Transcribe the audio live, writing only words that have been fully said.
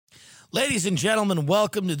Ladies and gentlemen,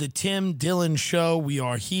 welcome to the Tim Dillon Show. We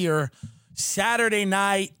are here Saturday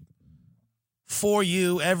night for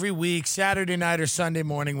you every week, Saturday night or Sunday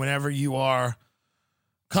morning, whenever you are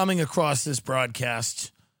coming across this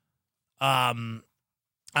broadcast. I'm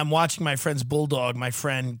watching my friend's bulldog. My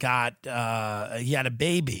friend he had a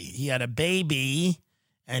baby.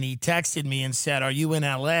 And he texted me and said, "Are you in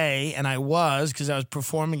L.A.?" And I was, because I was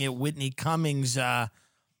performing at Whitney Cummings'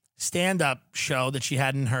 stand-up show that she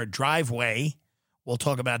had in her driveway. We'll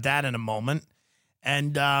talk about that in a moment.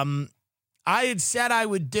 And I had said I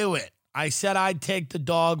would do it. I said I'd take the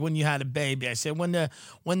dog when you had a baby. I said, when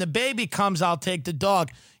the baby comes, I'll take the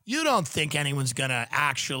dog. You don't think anyone's going to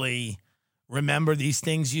actually remember these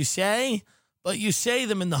things you say, but you say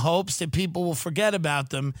them in the hopes that people will forget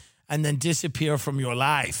about them and then disappear from your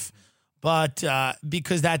life. But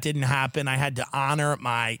because that didn't happen, I had to honor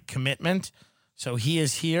my commitment. So he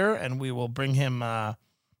is here, and we will bring him.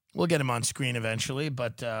 We'll get him on screen eventually,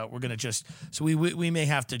 but we're going to just. So we may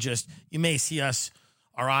have to just. You may see us,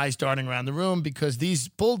 our eyes darting around the room, because these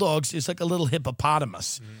bulldogs is like a little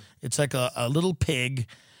hippopotamus. Mm-hmm. It's like a little pig,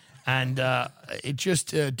 and it just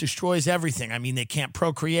destroys everything. I mean, they can't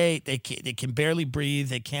procreate. They can barely breathe.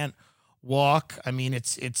 They can't walk. I mean,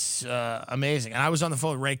 it's amazing. And I was on the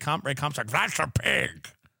phone with Ray Kump. Ray Kump's like, "That's a pig."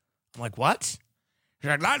 I'm like, "What?" He's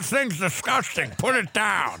like, "That thing's disgusting. Put it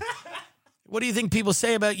down." What do you think people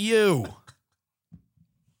say about you?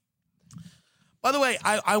 By the way,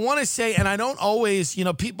 I want to say, and I don't always,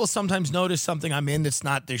 people sometimes notice something I'm in that's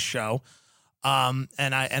not this show. And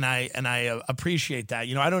I appreciate that.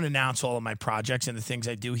 I don't announce all of my projects and the things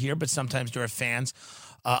I do here, but sometimes there are fans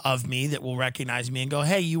of me that will recognize me and go,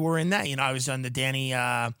 "Hey, you were in that." I was on the Danny,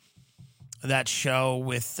 that show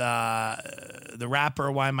with the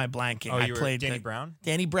rapper. Why am I blanking? I played Danny Brown?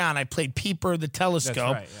 Danny Brown. I played Peeper the Telescope.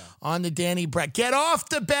 That's right, yeah. On the Danny Brown. Get off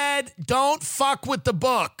the bed. Don't fuck with the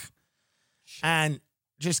book. And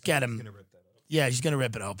just get him. He's gonna rip that open. Yeah, he's going to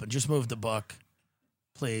rip it open. Just move the book,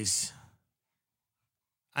 please.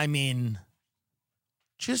 I mean,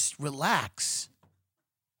 just relax.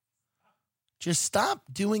 Just stop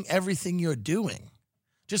doing everything you're doing.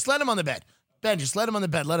 Just let him on the bed. Ben, just let him on the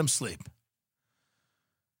bed. Let him sleep.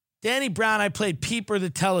 Danny Brown, I played Peeper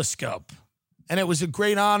the Telescope. And it was a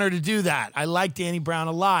great honor to do that. I liked Danny Brown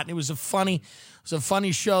a lot. It was a funny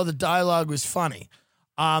show. The dialogue was funny.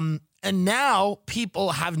 And now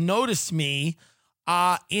people have noticed me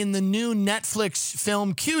in the new Netflix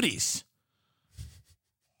film Cuties.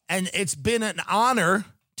 And it's been an honor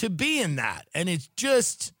to be in that. And it's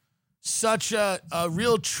just such a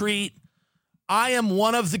real treat. I am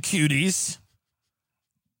one of the cuties,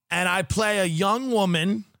 and I play a young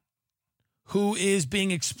woman who is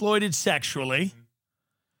being exploited sexually.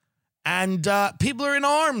 And people are in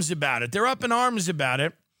arms about it. They're up in arms about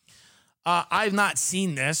it. I've not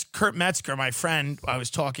seen this. Kurt Metzger, my friend, I was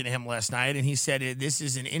talking to him last night, and he said this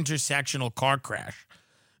is an intersectional car crash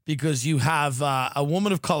because you have a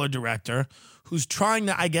woman of color director who's trying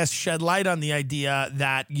to, I guess, shed light on the idea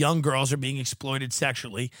that young girls are being exploited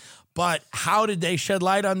sexually. But how did they shed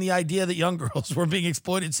light on the idea that young girls were being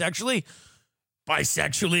exploited sexually? By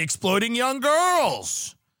sexually exploiting young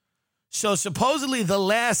girls. So supposedly the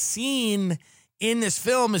last scene in this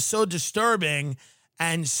film is so disturbing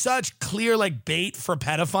and such clear bait for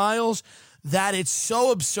pedophiles that it's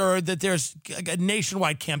so absurd that there's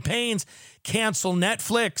nationwide campaigns, cancel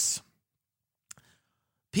Netflix.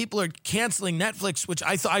 People are canceling Netflix, which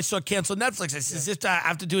I thought I saw cancel Netflix. I said, I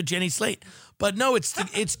have to do a Jenny Slate. But no, it's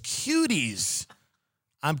Cuties.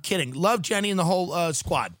 I'm kidding. Love Jenny and the whole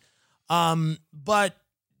squad. But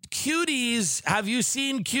Cuties, have you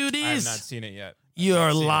seen Cuties? I have not seen it yet.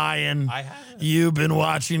 You're lying. I haven't. You've been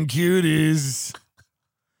watching Cuties.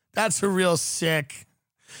 That's a real sick.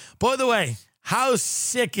 By the way, how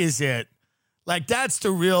sick is it? That's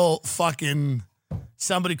the real fucking,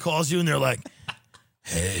 somebody calls you and they're like,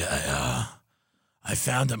 "Hey, I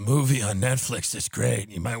found a movie on Netflix that's great.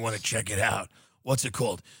 You might want to check it out. What's it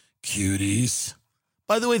called? Cuties."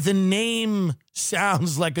 By the way, the name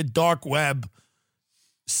sounds like a dark web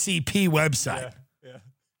CP website. Yeah.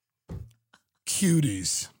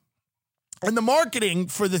 Cuties. And the marketing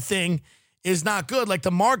for the thing is not good.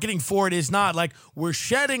 The marketing for it is not we're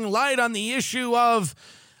shedding light on the issue of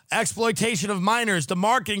exploitation of minors. The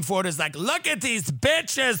marketing for it is look at these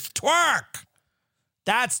bitches twerk.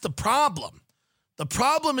 That's the problem. The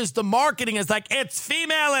problem is the marketing is it's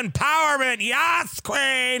female empowerment. Yes,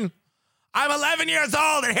 queen. I'm 11 years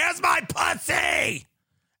old and here's my pussy.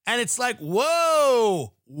 And it's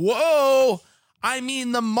whoa. I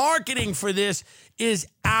mean, the marketing for this is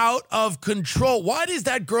out of control. Why does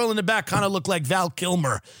that girl in the back kind of look like Val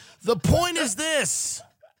Kilmer? The point is this.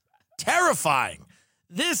 Terrifying.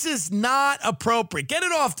 This is not appropriate. Get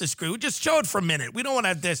it off the screen. Just show it for a minute. We don't want to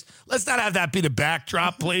have this. Let's not have that be the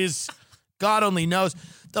backdrop, please. God only knows.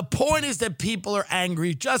 The point is that people are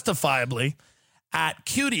angry, justifiably, at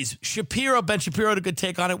Cuties. Ben Shapiro had a good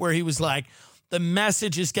take on it where he was like, the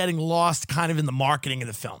message is getting lost kind of in the marketing of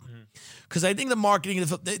the film. Because I think the marketing of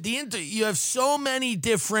the film, you have so many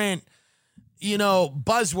different,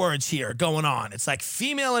 buzzwords here going on. It's like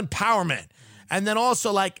female empowerment. And then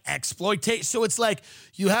also like exploitation. So it's like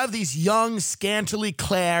you have these young, scantily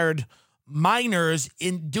clad minors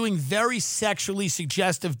doing very sexually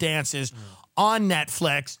suggestive dances on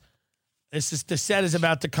Netflix. The set is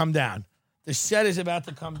about to come down. The set is about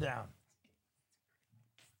to come down.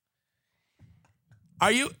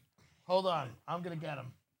 Are you? Hold on. I'm going to get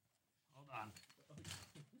him.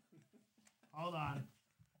 Hold on.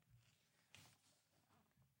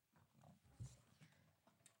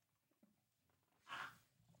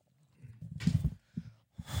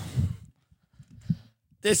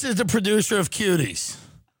 This is the producer of Cuties.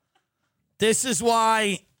 This is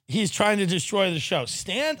why he's trying to destroy the show.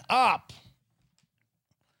 Stand up.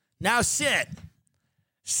 Now sit.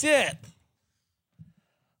 Sit.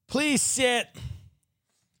 Please sit.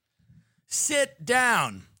 Sit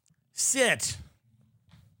down. Sit.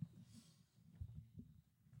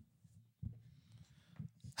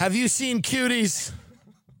 Have you seen Cuties?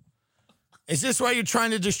 Is this why you're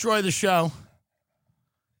trying to destroy the show?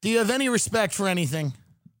 Do you have any respect for anything?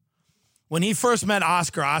 When he first met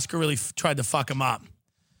Oscar, Oscar really tried to fuck him up.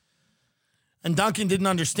 And Duncan didn't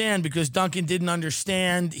understand because Duncan didn't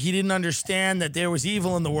understand. He didn't understand that there was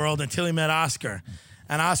evil in the world until he met Oscar.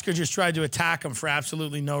 And Oscar just tried to attack him for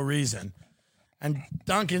absolutely no reason. And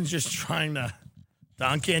Duncan's just trying to...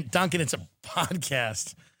 Duncan, it's a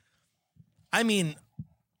podcast. I mean,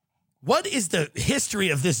 what is the history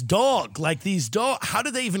of this dog? Like these dogs, how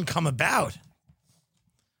did they even come about?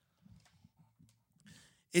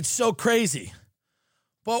 It's so crazy.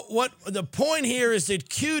 But what the point here is that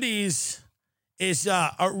Cuties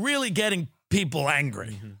are really getting people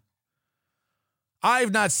angry. Mm-hmm.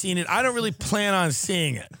 I've not seen it. I don't really plan on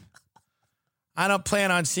seeing it. I don't plan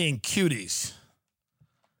on seeing Cuties.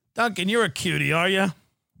 Duncan, you're a cutie, are you?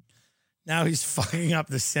 Now he's fucking up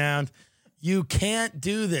the sound. You can't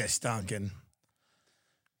do this, Duncan.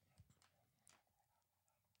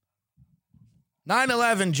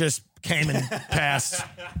 9/11 just came and passed.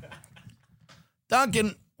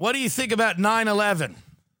 Duncan, what do you think about 9/11?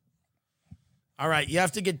 All right, you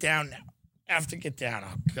have to get down now. You have to get down.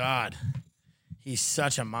 Oh, God. He's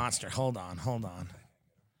such a monster. Hold on.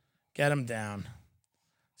 Get him down.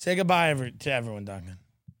 Say goodbye to everyone, Duncan.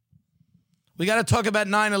 We got to talk about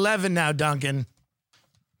 9/11 now, Duncan.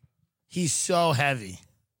 He's so heavy.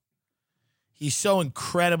 He's so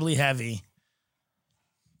incredibly heavy.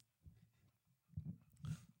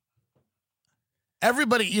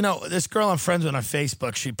 Everybody, this girl I'm friends with on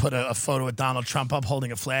Facebook, she put a photo of Donald Trump up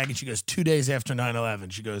holding a flag, and she goes, 2 days after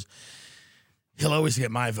 9/11, she goes, he'll always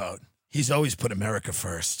get my vote. He's always put America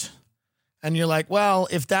first. And you're like, well,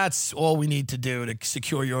 if that's all we need to do to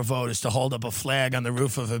secure your vote is to hold up a flag on the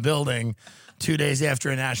roof of a building 2 days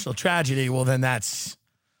after a national tragedy, well, then that's,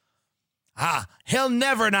 he'll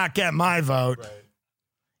never not get my vote. Right.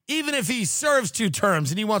 Even if he serves 2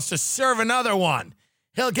 terms and he wants to serve another one,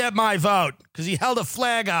 he'll get my vote because he held a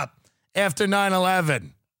flag up after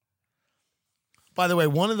 9/11. By the way,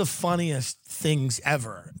 one of the funniest things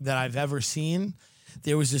ever that I've ever seen,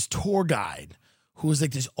 there was this tour guide who was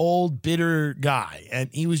like this old, bitter guy. And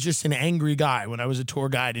he was just an angry guy when I was a tour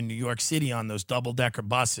guide in New York City on those double-decker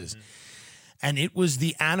buses. Mm-hmm. And it was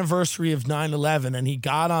the anniversary of 9/11, and he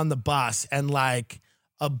got on the bus, and like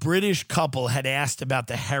a British couple had asked about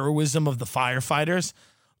the heroism of the firefighters.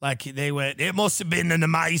 Like they went, it must have been an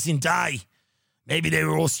amazing day. Maybe they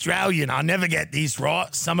were Australian. I'll never get these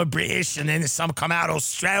right. Some are British and then some come out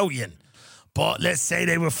Australian. But let's say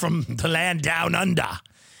they were from the land down under.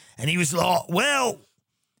 And he was like, well,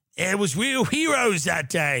 it was real heroes that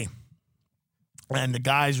day. And the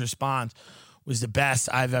guy's response was the best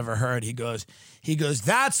I've ever heard. He goes,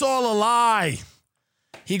 that's all a lie.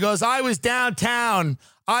 He goes, I was downtown.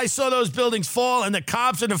 I saw those buildings fall, and the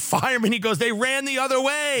cops and the firemen, he goes, they ran the other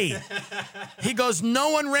way. He goes, no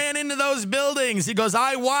one ran into those buildings. He goes,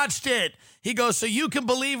 I watched it. He goes, so you can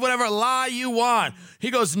believe whatever lie you want.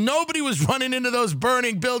 He goes, nobody was running into those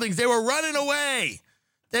burning buildings. They were running away.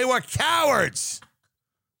 They were cowards.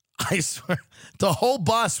 I swear, the whole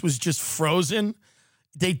bus was just frozen.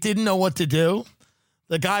 They didn't know what to do.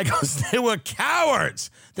 The guy goes, they were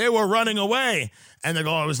cowards. They were running away. And the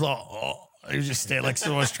guy was like, oh. He was just staring, like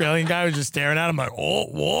some Australian guy was just staring at him like, oh,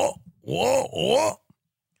 whoa, whoa, whoa.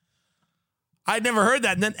 I'd never heard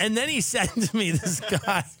that. And then he said to me, this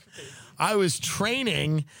guy, I was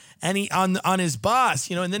training and he on his bus,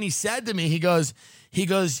 you know, and then he said to me, he goes,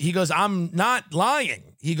 I'm not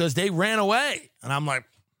lying. He goes, they ran away. And I'm like,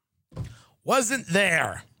 wasn't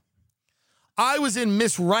there. I was in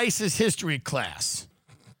Miss Rice's history class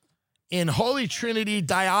in Holy Trinity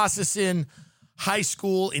Diocesan High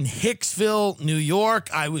School in Hicksville, New York.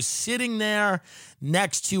 I was sitting there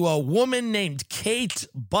next to a woman named Kate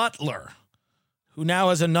Butler, who now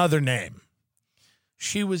has another name.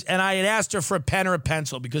 She was, and I had asked her for a pen or a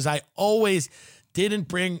pencil because I always didn't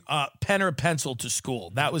bring a pen or a pencil to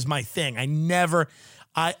school. That was my thing.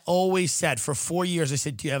 I always said for 4 years, I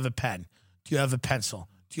said, do you have a pen? Do you have a pencil?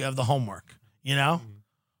 Do you have the homework? You know? Mm-hmm.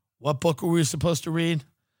 What book were we supposed to read?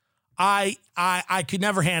 I could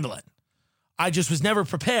never handle it. I just was never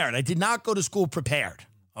prepared. I did not go to school prepared,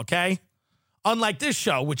 okay? Unlike this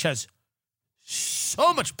show, which has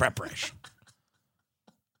so much preparation.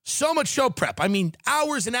 So much show prep. I mean,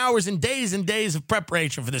 hours and hours and days of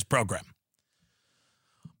preparation for this program.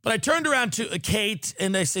 But I turned around to Kate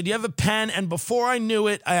and I said, "Do you have a pen?" And before I knew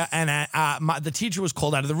it, the teacher was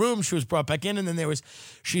called out of the room. She was brought back in, and then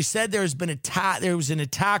she said there was an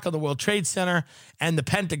attack on the World Trade Center and the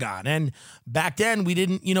Pentagon. And back then, we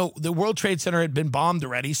didn't, the World Trade Center had been bombed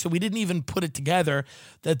already, so we didn't even put it together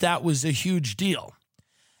that was a huge deal.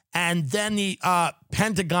 And then the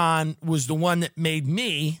Pentagon was the one that made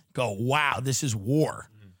me go, "Wow, this is war."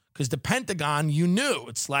 Because the Pentagon,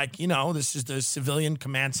 it's like, this is the civilian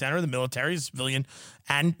command center, the military, civilian,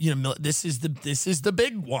 and this is the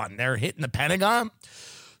big one. They're hitting the Pentagon.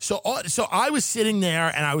 So I was sitting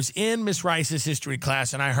there and I was in Miss Rice's history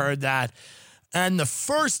class and I heard that. And the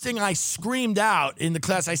first thing I screamed out in the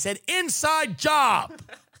class, I said, "Inside job."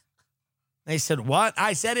 They said, "What?"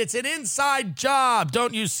 I said, "It's an inside job.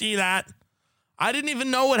 Don't you see that?" I didn't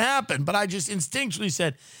even know what happened, but I just instinctually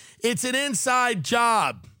said, "It's an inside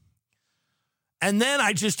job." And then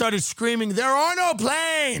I just started screaming, "There are no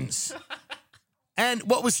planes." And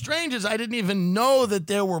what was strange is I didn't even know that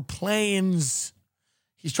there were planes.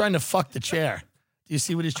 He's trying to fuck the chair. Do you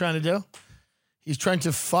see what he's trying to do? He's trying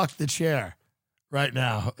to fuck the chair right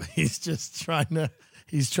now. He's trying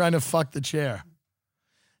to fuck the chair.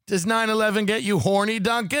 Does 9/11 get you horny,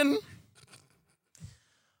 Duncan?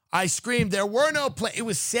 I screamed, "There were no planes." It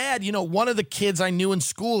was sad. One of the kids I knew in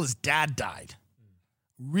school, his dad died.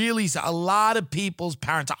 Really, a lot of people's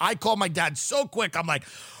parents. I called my dad so quick. I'm like,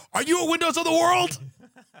 "Are you at Windows of the World?"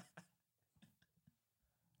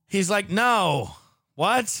 He's like, "No."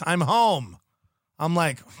 "What? I'm home." I'm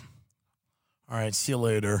like, "All right, see you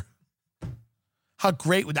later." How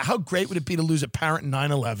great would it be to lose a parent in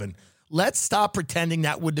 9/11? Let's stop pretending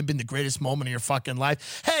that wouldn't have been the greatest moment of your fucking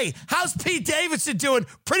life. Hey, how's Pete Davidson doing?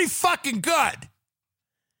 Pretty fucking good.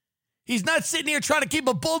 He's not sitting here trying to keep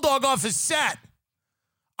a bulldog off his set.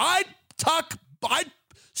 I'd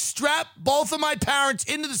strap both of my parents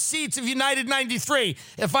into the seats of United 93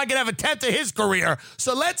 if I could have a tenth of his career.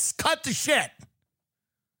 So let's cut the shit.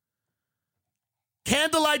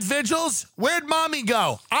 Candlelight vigils? Where'd mommy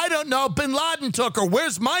go? I don't know. Bin Laden took her.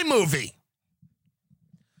 Where's my movie?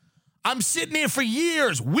 I'm sitting here for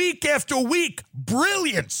years, week after week.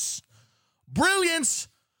 Brilliance.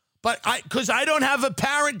 But because I don't have a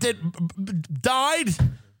parent that died,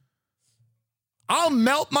 I'll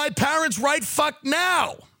melt my parents right fuck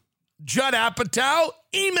now. Judd Apatow,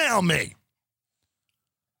 email me.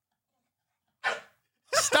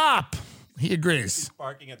 Stop. He agrees. He's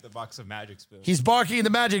barking at the box of Magic Spoon. He's barking at the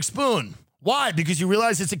Magic Spoon. Why? Because you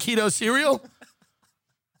realize it's a keto cereal?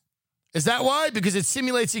 Is that why? Because it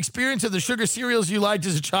simulates the experience of the sugar cereals you liked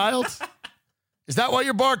as a child? Is that why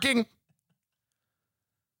you're barking?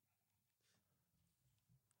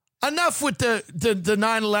 Enough with the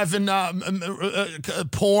 9/11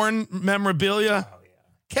 porn memorabilia. Oh, yeah.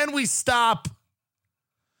 Can we stop?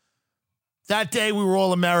 That day we were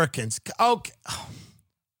all Americans. Okay.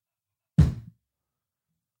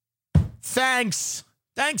 Thanks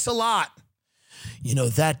a lot.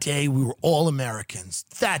 That day we were all Americans.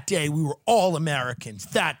 That day we were all Americans.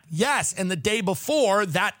 Yes, and the day before,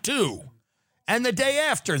 that too. And the day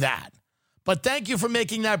after that. But thank you for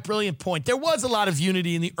making that brilliant point. There was a lot of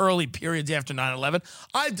unity in the early periods after 9/11.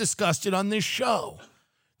 I've discussed it on this show.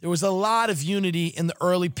 There was a lot of unity in the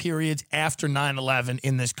early periods after 9/11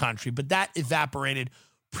 in this country, but that evaporated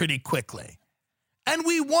pretty quickly. And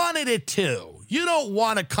we wanted it to. You don't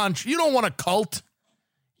want a country. You don't want a cult.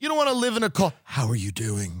 You don't want to live in a cult. How are you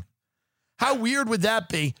doing? How weird would that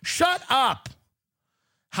be? Shut up.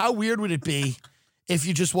 How weird would it be if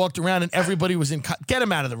you just walked around and everybody was in... Get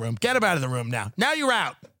him out of the room. Get him out of the room now. Now you're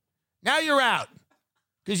out. Now you're out.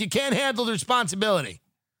 Because you can't handle the responsibility.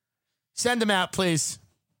 Send him out, please.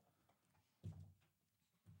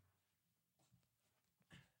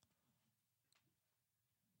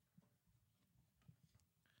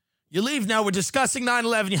 You leave now. We're discussing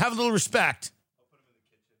 9/11. You have a little respect.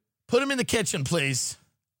 Put him in the kitchen, please.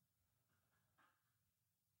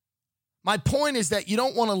 My point is that you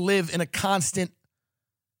don't want to live in a constant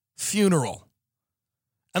funeral.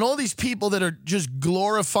 And all these people that are just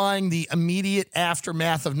glorifying the immediate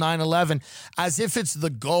aftermath of 9/11 as if it's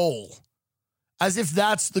the goal, as if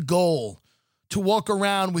that's the goal, to walk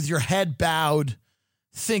around with your head bowed,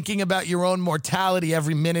 thinking about your own mortality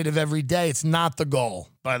every minute of every day. It's not the goal,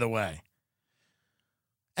 by the way.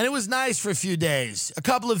 And it was nice for a few days. A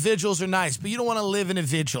couple of vigils are nice, but you don't want to live in a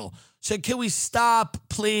vigil. So can we stop,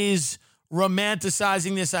 please,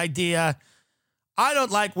 romanticizing this idea? I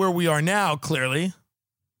don't like where we are now, clearly.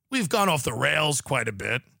 We've gone off the rails quite a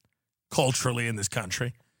bit, culturally, in this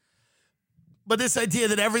country. But this idea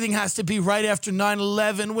that everything has to be right after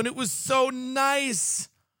 9/11 when it was so nice.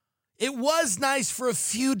 It was nice for a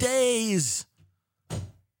few days.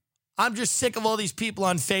 I'm just sick of all these people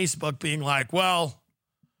on Facebook being like, well,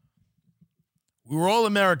 we were all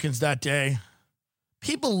Americans that day.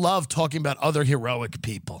 People love talking about other heroic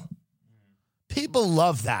people. People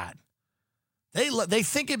love that. They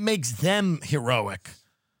think it makes them heroic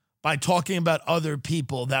by talking about other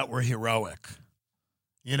people that were heroic.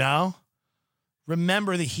 You know?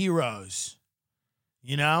 Remember the heroes.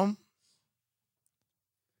 You know?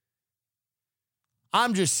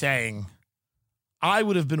 I'm just saying, I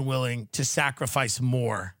would have been willing to sacrifice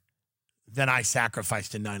more than I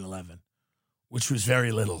sacrificed in 9/11, which was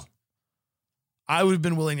very little. I would have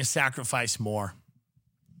been willing to sacrifice more.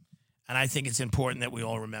 And I think it's important that we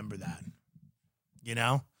all remember that. You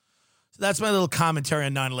know? So that's my little commentary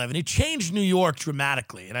on 9/11. It changed New York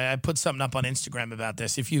dramatically. And I put something up on Instagram about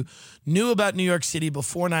this. If you knew about New York City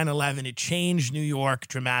before 9/11, it changed New York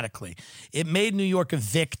dramatically. It made New York a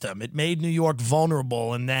victim. It made New York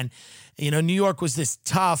vulnerable. And then, you know, New York was this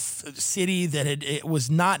tough city that it was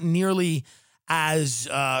not nearly as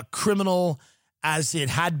criminal as it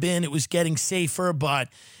had been. It was getting safer, but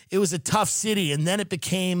it was a tough city. And then it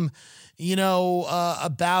became, you know,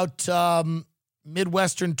 about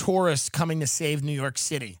Midwestern tourists coming to save New York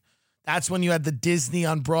City. That's when you had the Disney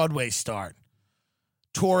on Broadway start.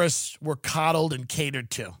 Tourists were coddled and catered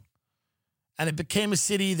to. And it became a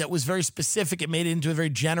city that was very specific. It made it into a very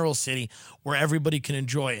general city where everybody can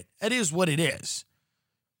enjoy it. It is what it is.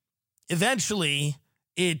 Eventually,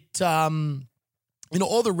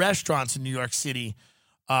 all the restaurants in New York City,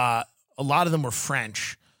 a lot of them were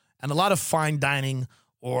French. And a lot of fine dining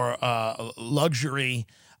or luxury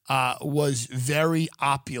was very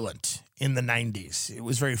opulent in the 90s. It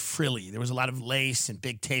was very frilly. There was a lot of lace and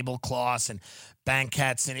big tablecloths and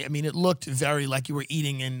banquettes. And I mean, it looked very like you were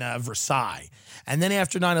eating in Versailles. And then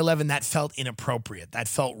after 9/11, that felt inappropriate. That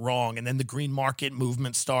felt wrong. And then the green market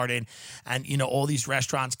movement started. And, you know, all these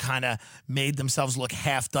restaurants kind of made themselves look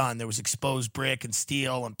half done. There was exposed brick and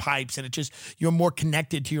steel and pipes. And it just, you're more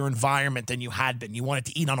connected to your environment than you had been. You wanted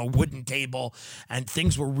to eat on a wooden table and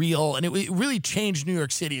things were real. And it really changed New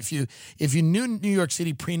York City. If you knew New York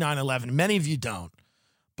City pre 9/11, many of you don't.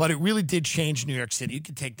 But it really did change New York City. You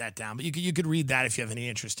could take that down, but you could read that if you have any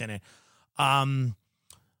interest in it.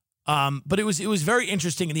 But it was very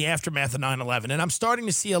interesting in the aftermath of 9/11, and I'm starting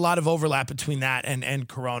to see a lot of overlap between that and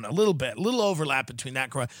Corona. A little overlap between that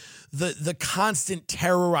and Corona. The constant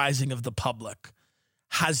terrorizing of the public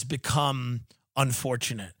has become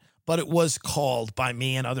unfortunate, but it was called by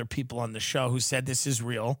me and other people on the show who said this is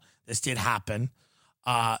real. This did happen.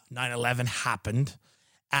 9/11 happened.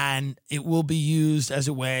 And it will be used as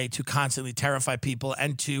a way to constantly terrify people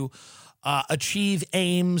and to achieve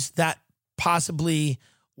aims that possibly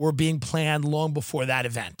were being planned long before that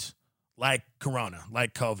event, like Corona,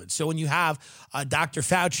 like COVID. So when you have Dr.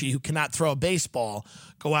 Fauci, who cannot throw a baseball,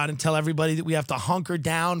 go out and tell everybody that we have to hunker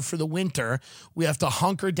down for the winter. We have to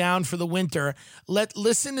hunker down for the winter.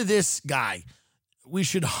 Listen to this guy. We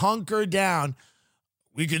should hunker down.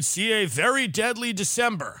 We could see a very deadly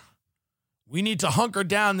December. We need to hunker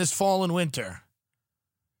down this fall and winter.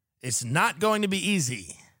 It's not going to be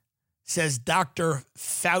easy, says Dr.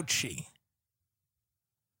 Fauci.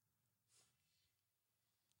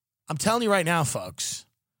 I'm telling you right now, folks,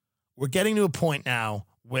 we're getting to a point now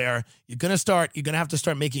where you're going to have to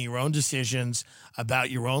start making your own decisions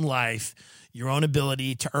about your own life, your own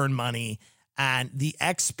ability to earn money, And the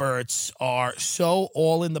experts are so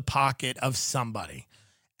all in the pocket of somebody.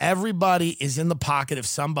 Everybody is in the pocket of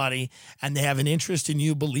somebody, and they have an interest in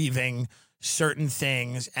you believing certain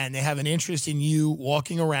things, and they have an interest in you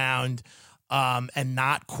walking around and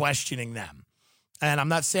not questioning them. And I'm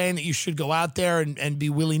not saying that you should go out there and be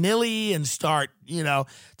willy-nilly and start,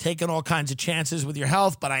 taking all kinds of chances with your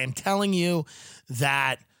health, but I am telling you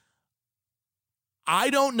that I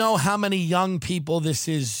don't know how many young people this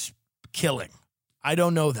is killing. I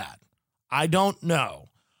don't know that. I don't know.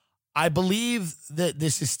 I believe that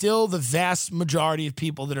this is still the vast majority of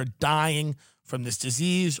people that are dying from this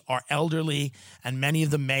disease are elderly, and many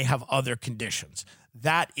of them may have other conditions.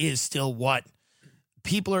 That is still what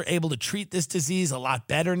people are able to treat this disease a lot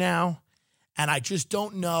better now. And I just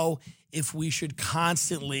don't know if we should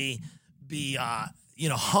constantly be,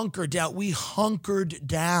 hunkered down. We hunkered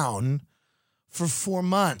down for 4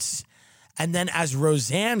 months. And then, as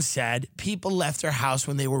Roseanne said, people left their house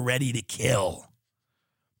when they were ready to kill.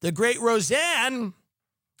 The great Roseanne,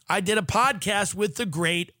 I did a podcast with the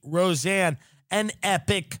great Roseanne, an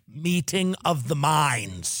epic meeting of the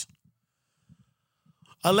minds.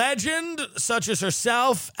 A legend such as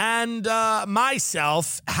herself and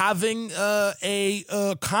myself having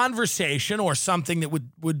a conversation or something that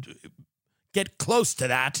would get close to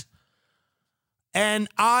that. And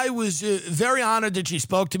I was very honored that she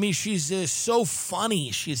spoke to me. She's so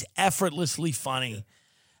funny. She's effortlessly funny.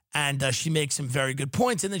 And she makes some very good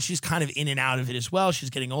points. And then she's kind of in and out of it as well. She's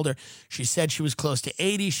getting older. She said she was close to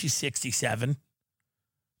 80. She's 67. I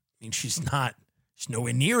mean, she's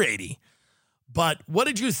nowhere near 80. But what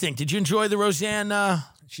did you think? Did you enjoy the Roseanne?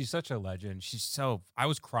 She's such a legend. I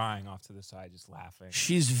was crying off to the side just laughing.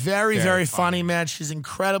 She's very, very funny, man. She's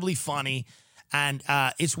incredibly funny. And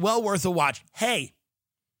it's well worth a watch. Hey,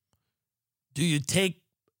 do you take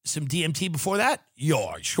some DMT before that?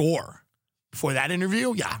 Yeah, sure. Before that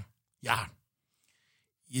interview? Yeah.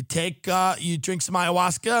 You drink some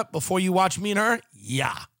ayahuasca before you watch Me and Her?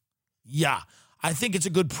 Yeah. I think it's a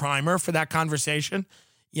good primer for that conversation.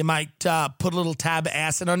 You might put a little tab of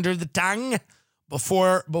acid under the tongue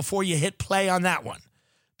before you hit play on that one,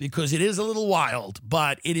 because it is a little wild,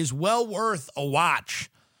 but it is well worth a watch.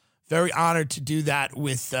 Very honored to do that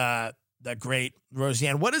with the great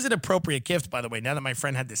Roseanne. What is an appropriate gift, by the way, now that my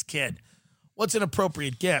friend had this kid? What's an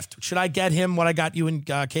appropriate gift? Should I get him what I got you and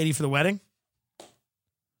Katie for the wedding?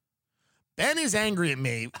 Ben is angry at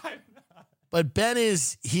me, but Ben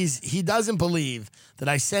he doesn't believe that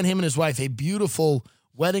I sent him and his wife a beautiful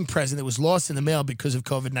wedding present that was lost in the mail because of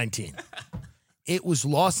COVID-19. It was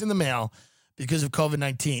lost in the mail because of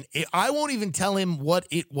COVID-19. I won't even tell him what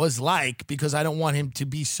it was like because I don't want him to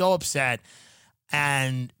be so upset.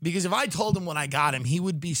 And because if I told him what I got him, he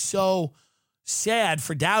would be so sad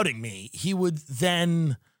for doubting me. He would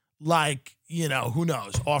then, who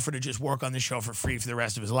knows, offer to just work on the show for free for the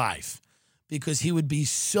rest of his life, because he would be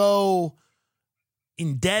so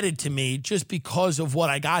indebted to me just because of what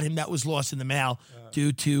I got him that was lost in the mail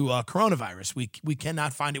due to coronavirus. We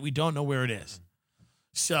cannot find it. We don't know where it is.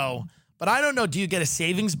 So, but I don't know. Do you get a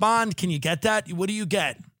savings bond? Can you get that? What do you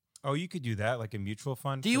get? Oh, you could do that, like a mutual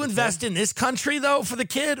fund. Do you invest in this country, though, for the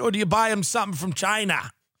kid, or do you buy him something from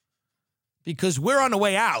China? Because we're on the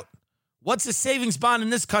way out. What's a savings bond in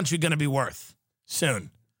this country going to be worth soon?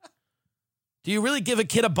 Do you really give a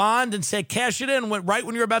kid a bond and say, cash it in right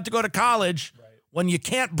when you're about to go to college, when you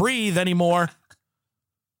can't breathe anymore?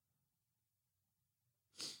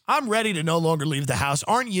 I'm ready to no longer leave the house.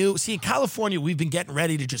 Aren't you? See, in California, we've been getting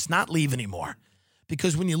ready to just not leave anymore.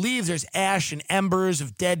 Because when you leave, there's ash and embers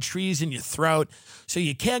of dead trees in your throat. So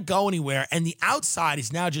you can't go anywhere. And the outside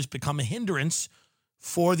has now just become a hindrance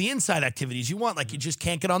for the inside activities you want. Like, you just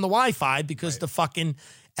can't get on the Wi-Fi because the fucking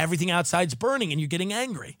everything outside's burning and you're getting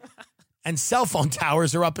angry. And cell phone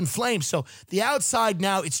towers are up in flames. So the outside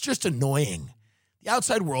now, it's just annoying. The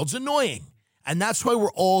outside world's annoying. And that's why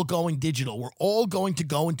we're all going digital. We're all going to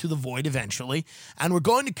go into the void eventually, and we're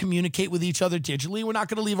going to communicate with each other digitally. We're not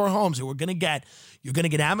going to leave our homes. You're going to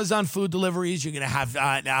get Amazon food deliveries. You're going to have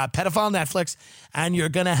pedophile Netflix, and you're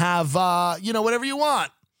going to have, whatever you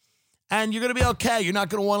want. And you're going to be okay. You're not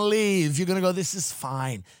going to want to leave. You're going to go, this is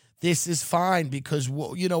fine. This is fine because,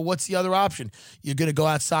 what's the other option? You're going to go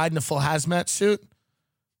outside in a full hazmat suit?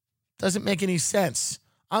 Doesn't make any sense.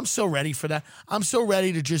 I'm so ready for that. I'm so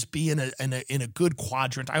ready to just be in a good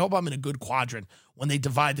quadrant. I hope I'm in a good quadrant when they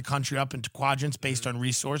divide the country up into quadrants based on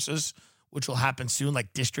resources, which will happen soon,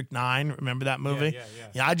 like District 9. Remember that movie?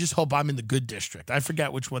 Yeah, I just hope I'm in the good district. I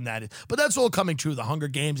forget which one that is. But that's all coming true. The Hunger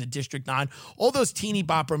Games and District 9. All those teeny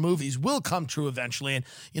bopper movies will come true eventually. And,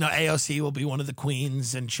 AOC will be one of the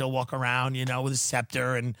queens, and she'll walk around, with a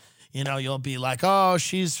scepter, and, You know, you'll be like, oh,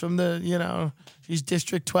 she's from she's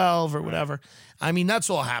District 12 or whatever. I mean, that's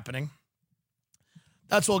all happening.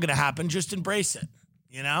 That's all going to happen. Just embrace it,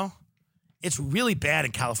 you know? It's really bad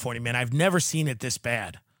in California, man. I've never seen it this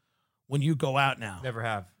bad when you go out now. Never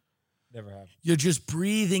have. You're just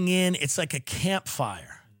breathing in. It's like a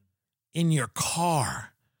campfire in your car.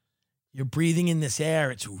 You're breathing in this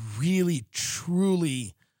air. It's really,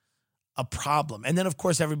 truly a problem. And then, of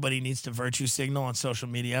course, everybody needs to virtue signal on social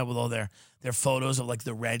media with all their photos of, like,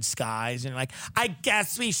 the red skies. And, like, I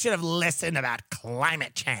guess we should have listened about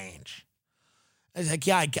climate change. I was like,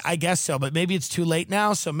 yeah, I guess so. But maybe it's too late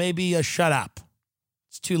now, so maybe shut up.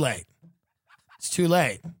 It's too late. It's too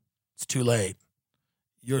late. It's too late.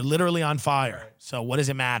 You're literally on fire. So what does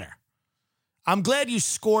it matter? I'm glad you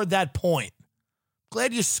scored that point.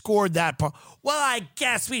 Glad you scored that point. Well, I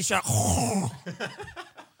guess we should.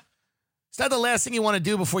 Is that the last thing you want to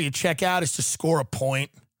do before you check out is to score a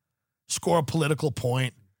point, score a political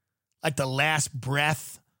point, like the last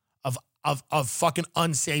breath of fucking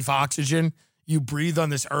unsafe oxygen you breathe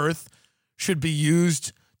on this earth should be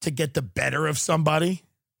used to get the better of somebody?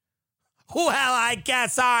 Well, I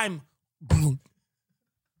guess I'm...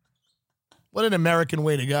 What an American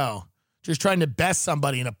way to go. Just trying to best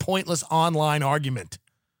somebody in a pointless online argument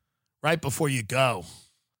right before you go.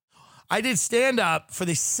 I did stand up for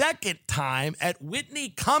the second time at Whitney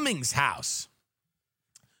Cummings' house.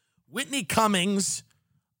 Whitney Cummings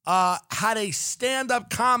had a stand-up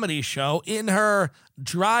comedy show in her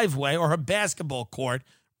driveway or her basketball court,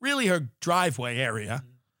 really her driveway area.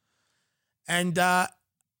 And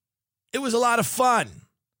it was a lot of fun.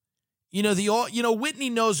 Whitney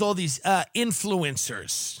knows all these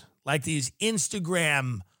influencers, like these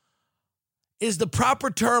Instagram. Is the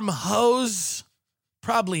proper term hoes?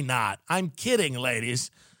 Probably not. I'm kidding,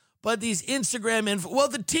 ladies. But these Instagram well,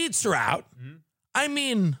 the teats are out. Mm-hmm. I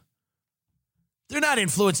mean, they're not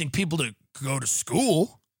influencing people to go to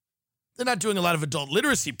school. They're not doing a lot of adult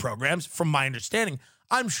literacy programs, from my understanding.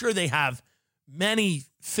 I'm sure they have many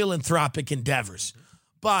philanthropic endeavors.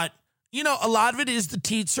 But, a lot of it is the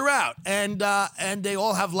teats are out. And they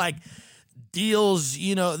all have, like, deals,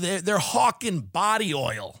 they're hawking body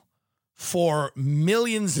oil for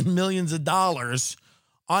millions and millions of dollars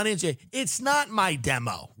on Instagram. It's not my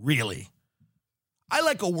demo, really. I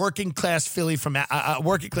like a working class family from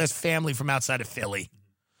outside of Philly.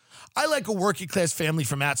 I like a working class family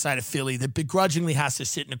from outside of Philly that begrudgingly has to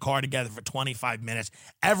sit in a car together for 25 minutes.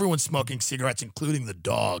 Everyone's smoking cigarettes, including the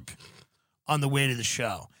dog, on the way to the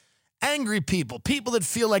show. Angry people that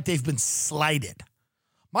feel like they've been slighted.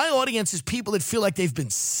 My audience is people that feel like they've been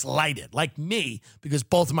slighted, like me, because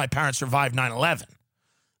both of my parents survived 9/11.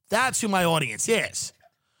 That's who my audience is.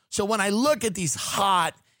 So when I look at these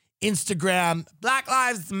hot Instagram, Black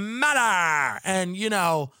Lives Matter, and,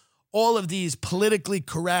 all of these politically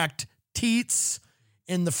correct teats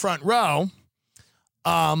in the front row,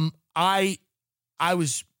 I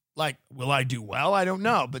was like, will I do well? I don't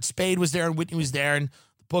know. But Spade was there and Whitney was there and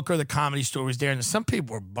the Booker, the Comedy Store was there. And some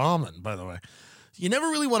people were bombing, by the way. You never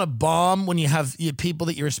really want to bomb when you have people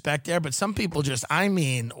that you respect there, but some people just,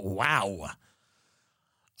 wow.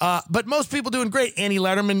 But most people doing great. Annie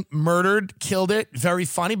Letterman murdered, killed it, very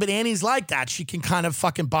funny. But Annie's like that. She can kind of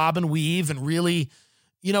fucking bob and weave and really,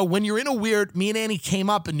 when you're in me and Annie came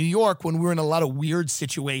up in New York when we were in a lot of weird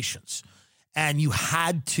situations. And you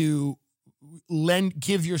had to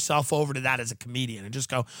give yourself over to that as a comedian and just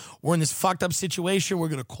go, we're in this fucked up situation, we're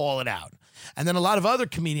going to call it out. And then a lot of other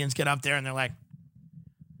comedians get up there and they're like,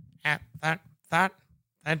 that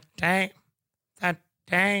day,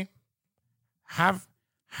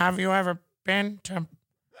 have you ever been?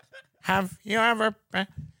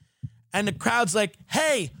 And the crowd's like,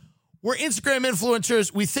 hey, we're Instagram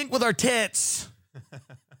influencers. We think with our tits.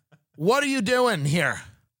 What are you doing here?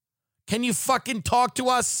 Can you fucking talk to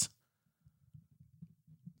us?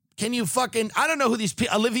 Can you fucking, I don't know who these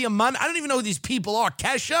people, Olivia Munn, I don't even know who these people are.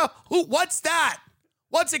 Kesha? What's that?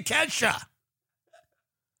 What's a Kesha?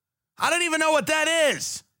 I don't even know what that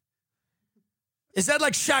is. Is that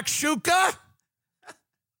like shakshuka?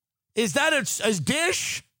 Is that a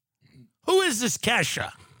dish? Who is this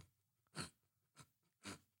Kesha?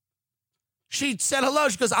 She said hello.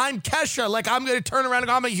 She goes, I'm Kesha. Like, I'm going to turn around and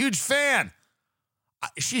go, I'm a huge fan.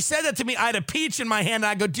 She said that to me. I had a peach in my hand. And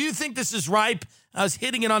I go, do you think this is ripe? I was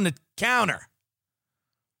hitting it on the counter.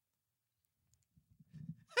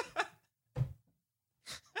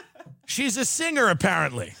 She's a singer,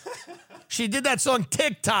 apparently. She did that song,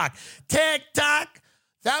 TikTok. TikTok.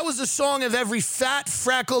 That was the song of every fat,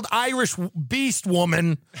 freckled Irish beast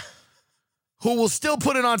woman who will still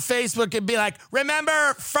put it on Facebook and be like,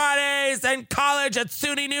 remember Fridays and college at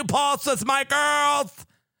SUNY New Paltz with my girls?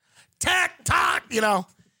 TikTok, you know.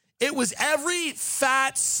 It was every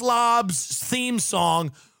fat slob's theme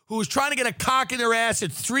song who was trying to get a cock in their ass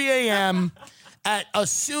at 3 a.m. at a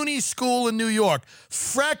SUNY school in New York.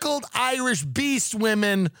 Freckled Irish beast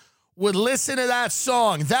women would listen to that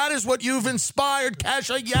song. That is what you've inspired,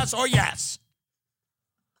 Kesha, yes or yes?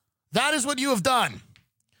 That is what you have done.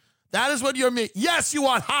 That is what you're... Yes, you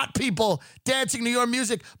want hot people dancing to your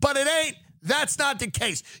music, but it ain't. That's not the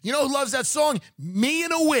case. You know who loves that song? Me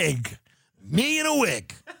in a wig. Me in a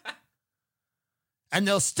wig. And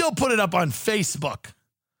they'll still put it up on Facebook.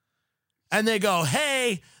 And they go,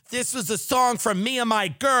 hey, this was a song from me and my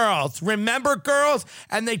girls. Remember, girls?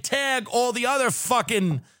 And they tag all the other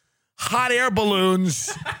fucking hot air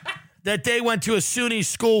balloons that they went to a SUNY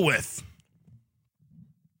school with.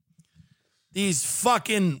 These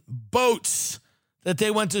fucking boats that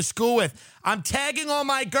they went to school with. I'm tagging all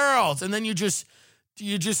my girls. And then you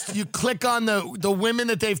click on the women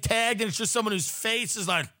that they've tagged, and it's just someone whose face is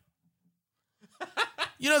like,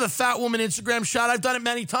 you know the fat woman Instagram shot? I've done it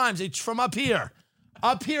many times. It's from up here.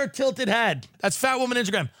 Up here, tilted head. That's fat woman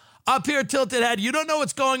Instagram. Up here, tilted head. You don't know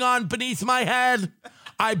what's going on beneath my head.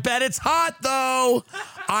 I bet it's hot, though.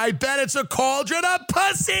 I bet it's a cauldron of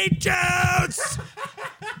pussy juice.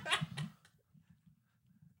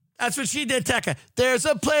 That's what she did, Tekka. There's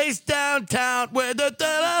a place downtown where the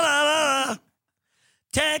da-da-da-da.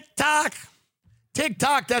 TikTok.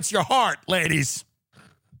 TikTok, that's your heart, ladies.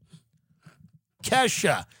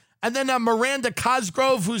 Kesha. And then Miranda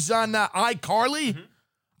Cosgrove, who's on iCarly. Mm-hmm.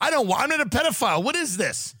 I'm not a pedophile. What is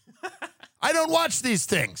this? I don't watch these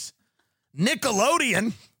things.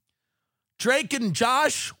 Nickelodeon. Drake and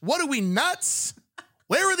Josh. What are we, nuts?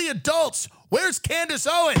 Where are the adults? Where's Candace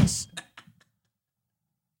Owens?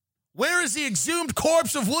 Where is the exhumed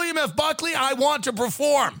corpse of William F. Buckley? I want to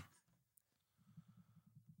perform.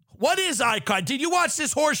 What is iCarly? Did you watch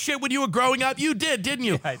this horse shit when you were growing up? You did, didn't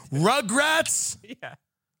you? Yeah, did. Rugrats? Yeah.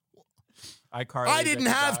 iCarly. I didn't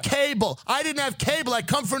have cable. I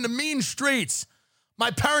come from the mean streets.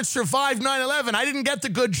 My parents survived 9/11. I didn't get the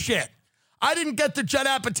good shit. I didn't get the Judd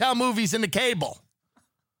Apatow movies in the cable.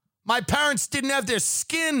 My parents didn't have their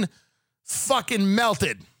skin fucking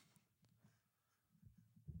melted.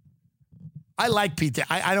 I like Pete.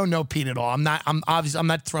 I don't know Pete at all. I'm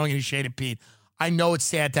not throwing any shade at Pete. I know it's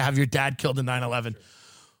sad to have your dad killed in 9/11.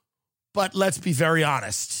 But let's be very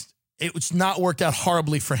honest. It's not worked out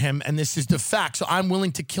horribly for him, and this is the fact. So I'm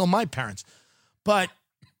willing to kill my parents. But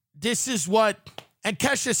this is what... And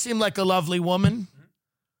Kesha seemed like a lovely woman.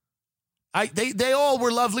 They all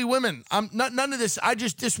were lovely women. None of this...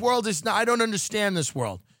 This world is not... I don't understand this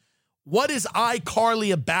world. What is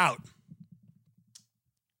iCarly about?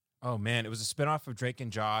 Oh, man, it was a spinoff of Drake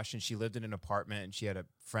and Josh, and she lived in an apartment, and she had a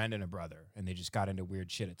friend and a brother, and they just got into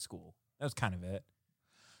weird shit at school. That was kind of it.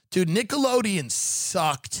 Dude, Nickelodeon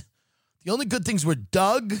sucked. The only good things were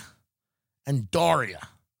Doug and Daria.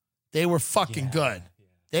 They were fucking good. Yeah.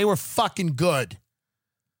 They were fucking good.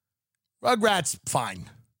 Rugrats,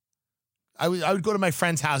 fine. I would go to my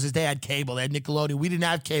friends' houses. They had cable. They had Nickelodeon. We didn't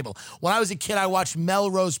have cable. When I was a kid, I watched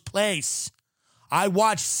Melrose Place. I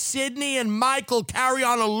watched Sydney and Michael carry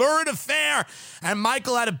on a lurid affair, and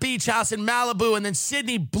Michael had a beach house in Malibu, and then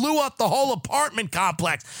Sydney blew up the whole apartment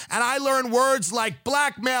complex, and I learned words like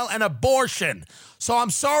blackmail and abortion. So I'm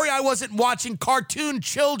sorry I wasn't watching cartoon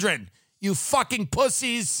children, you fucking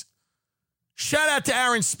pussies. Shout out to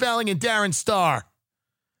Aaron Spelling and Darren Starr.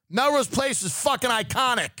 Melrose Place is fucking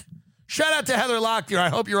iconic. Shout out to Heather Locklear. I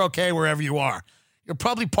hope you're okay wherever you are. You're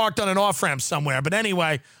probably parked on an off-ramp somewhere, but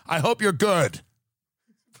anyway, I hope you're good.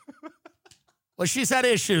 Well, she's had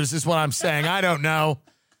issues, is what I'm saying. I don't know.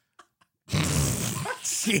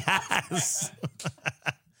 She has.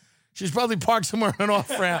 She's probably parked somewhere on an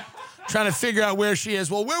off-ramp trying to figure out where she is.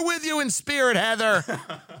 Well, we're with you in spirit, Heather.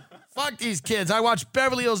 Fuck these kids. I watched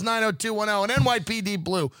Beverly Hills 90210 and NYPD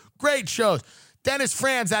Blue. Great shows. Dennis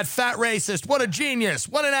Franz, that fat racist. What a genius.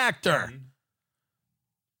 What an actor.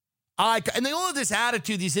 And they all have this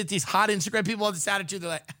attitude. These hot Instagram people have this attitude. They're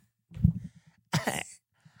like...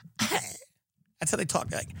 That's how they talk.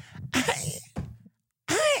 They're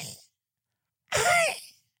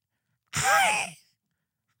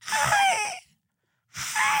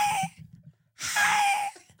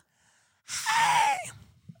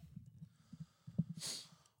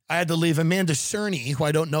I had to leave. Amanda Cerny, who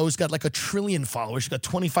I don't know, has got like 1 trillion followers. She's got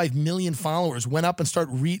 25 million followers. Went up and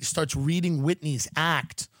starts reading Whitney's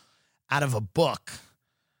act out of a book.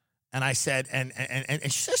 And I said, and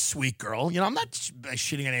she's a sweet girl. You know, I'm not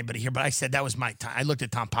shitting on anybody here, but I said that was my time. I looked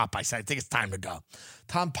at Tom Papa. I said, I think it's time to go.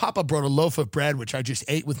 Tom Papa brought a loaf of bread, which I just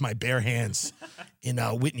ate with my bare hands in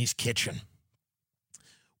Whitney's kitchen.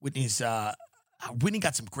 Whitney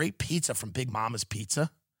got some great pizza from Big Mama's Pizza,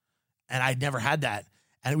 and I'd never had that.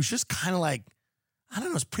 And it was just kind of like, I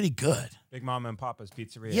don't know, it's pretty good. Big Mama and Papa's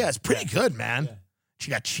Pizzeria. Yeah, it's pretty good, man. Yeah.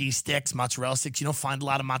 She got cheese sticks, mozzarella sticks. You don't find a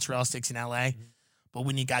lot of mozzarella sticks in L.A., but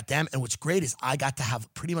when you got them, and what's great is I got to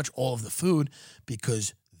have pretty much all of the food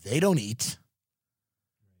because they don't eat.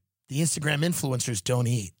 The Instagram influencers don't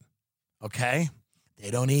eat, okay? They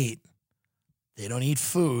don't eat. They don't eat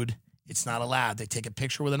food. It's not allowed. They take a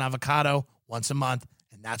picture with an avocado once a month,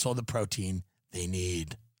 and that's all the protein they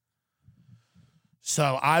need.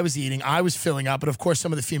 So I was eating. I was filling up, but of course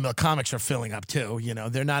some of the female comics are filling up too. You know,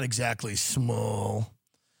 they're not exactly small,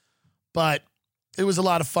 but it was a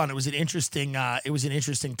lot of fun. It was an interesting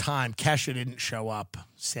time. Kesha didn't show up,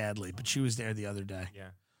 sadly, but she was there the other day. Yeah.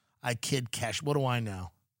 I kid Kesha. What do I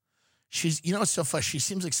know? She's, you know, it's so funny. She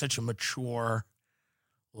seems like such a mature,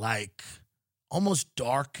 like almost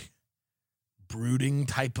dark, brooding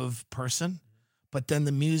type of person. But then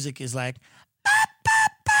the music is like, bop,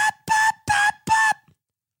 bop, bop, bop, bop, bop.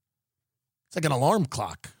 It's like an alarm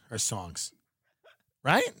clock, her songs,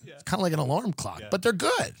 right? Yeah. It's kind of like an alarm clock, but they're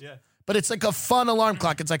good. Yeah. But it's like a fun alarm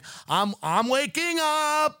clock. It's like, I'm waking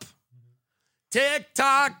up. Tick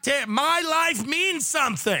tock, tick. My life means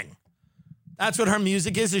something. That's what her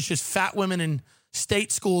music is. It's just fat women in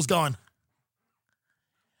state schools going,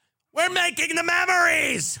 we're making the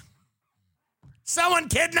memories. Someone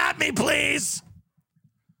kidnap me, please.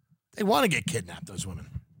 They want to get kidnapped, those women.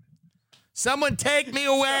 Someone take me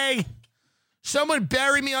away. Someone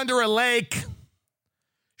bury me under a lake.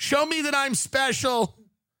 Show me that I'm special.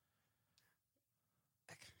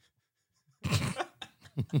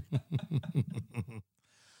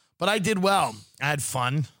 But I did well. I had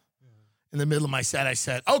fun. In the middle of my set, I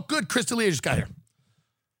said, oh, good, Chris D'Elia just got here.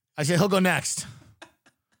 I said, he'll go next.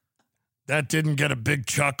 That didn't get a big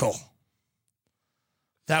chuckle.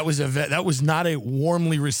 That was not a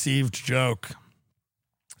warmly received joke.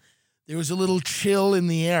 There was a little chill in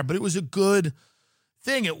the air, but it was a good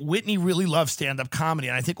thing. Whitney really loves stand-up comedy,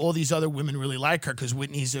 and I think all these other women really like her because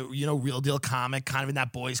Whitney's a real deal comic, kind of in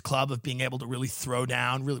that boys' club of being able to really throw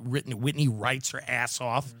down. Whitney writes her ass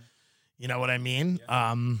off. Mm-hmm. You know what I mean?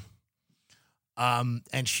 Yeah.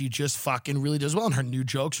 And she just fucking really does well, and her new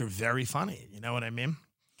jokes are very funny. You know what I mean?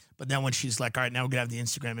 But then when she's like, all right, now we're going to have the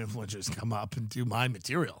Instagram influencers come up and do my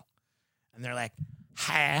material. And they're like,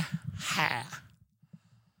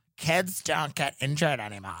 kids don't get injured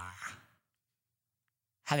anymore.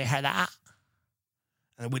 Have you heard that?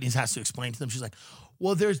 And then Whitney has to explain to them. She's like,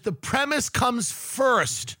 well, the premise comes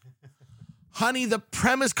first. Honey, the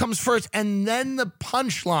premise comes first and then the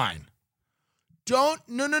punchline. No.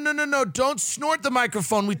 Don't snort the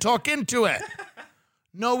microphone. We talk into it.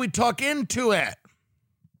 No, we talk into it.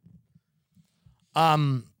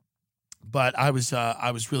 But I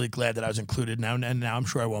was really glad that I was included now, and now I'm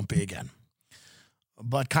sure I won't be again.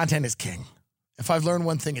 But content is king. If I've learned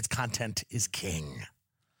one thing, it's content is king.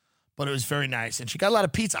 But it was very nice. And she got a lot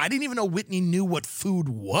of pizza. I didn't even know Whitney knew what food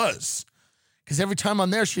was. Because every time I'm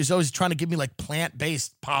there, she's always trying to give me like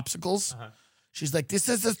plant-based popsicles. Uh-huh. She's like, this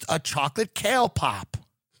is a chocolate kale pop.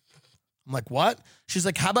 I'm like, what? She's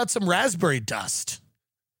like, how about some raspberry dust?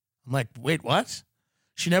 I'm like, wait, what?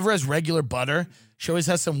 She never has regular butter. She always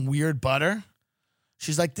has some weird butter.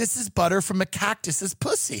 She's like, this is butter from a cactus's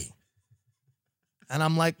pussy. And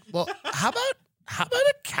I'm like, well, how about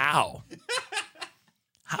a cow?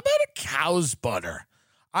 How about a cow's butter?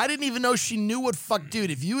 I didn't even know she knew what fuck.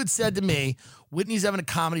 Dude, if you had said to me, Whitney's having a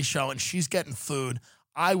comedy show and she's getting food,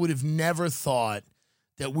 I would have never thought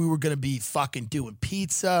that we were going to be fucking doing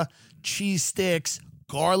pizza, cheese sticks,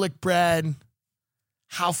 garlic bread.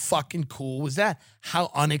 How fucking cool was that?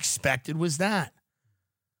 How unexpected was that?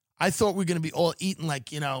 I thought we were going to be all eating like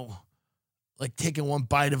taking one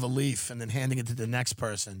bite of a leaf and then handing it to the next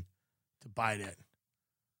person to bite it.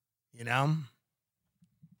 You know?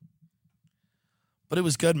 But it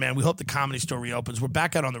was good, man. We hope the Comedy Store reopens. We're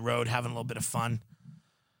back out on the road having a little bit of fun.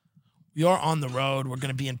 We are on the road. We're going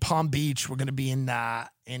to be in Palm Beach. We're going to be in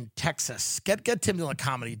Texas. Get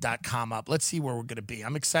TimDillonComedy.com up. Let's see where we're going to be.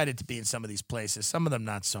 I'm excited to be in some of these places. Some of them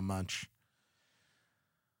not so much.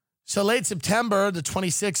 So late September, the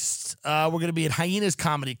 26th, we're going to be at Hyenas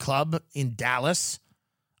Comedy Club in Dallas.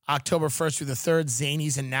 October 1st through the 3rd,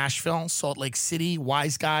 Zanies in Nashville. Salt Lake City,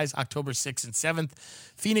 Wise Guys, October 6th and 7th.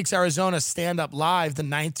 Phoenix, Arizona, Stand Up Live, the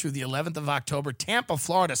 9th through the 11th of October. Tampa,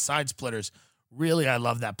 Florida, Side Splitters. Really, I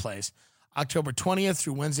love that place. October 20th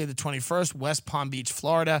through Wednesday the 21st, West Palm Beach,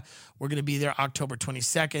 Florida. We're going to be there October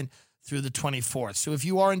 22nd through the 24th. So if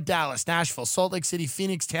you are in Dallas, Nashville, Salt Lake City,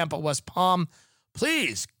 Phoenix, Tampa, West Palm,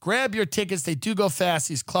 please grab your tickets. They do go fast.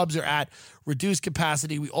 These clubs are at reduced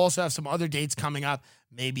capacity. We also have some other dates coming up,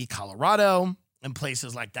 maybe Colorado and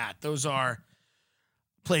places like that. Those are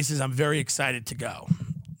places I'm very excited to go.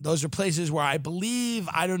 Those are places where I believe,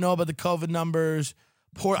 I don't know about the COVID numbers.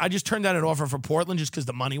 I just turned down an offer for Portland just because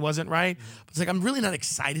the money wasn't right. But it's like, I'm really not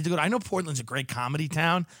excited to go. I know Portland's a great comedy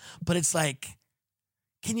town, but it's like,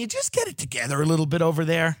 can you just get it together a little bit over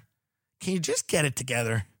there? Can you just get it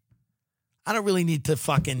together? I don't really need to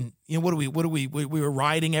fucking, what do we were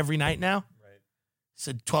rioting every night now? Right.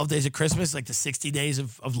 So 12 days of Christmas, like the 60 days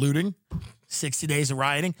of looting, 60 days of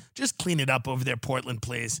rioting. Just clean it up over there, Portland,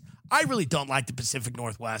 please. I really don't like the Pacific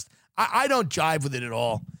Northwest. I don't jive with it at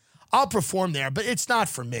all. I'll perform there, but it's not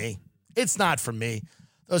for me. It's not for me.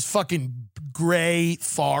 Those fucking gray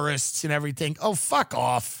forests and everything. Oh, fuck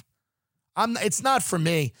off. It's not for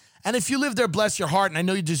me. And if you live there, bless your heart, and I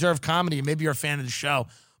know you deserve comedy, and maybe you're a fan of the show,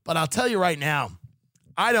 but I'll tell you right now,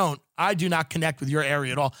 I do not connect with your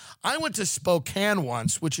area at all. I went to Spokane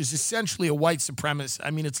once, which is essentially a white supremacist.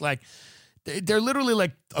 I mean, it's like, they're literally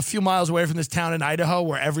like a few miles away from this town in Idaho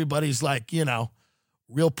where everybody's like,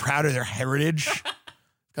 real proud of their heritage.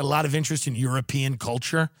 Got a lot of interest in European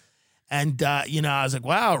culture. And, I was like,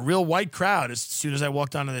 wow, real white crowd as soon as I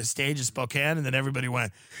walked onto the stage in Spokane, and then everybody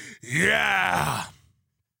went, yeah.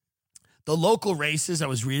 The local races I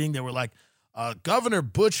was reading, they were like, Governor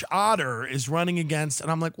Butch Otter is running against, and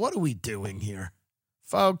I'm like, what are we doing here,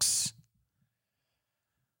 folks?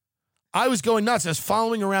 I was going nuts. I was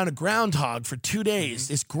following around a groundhog for 2 days.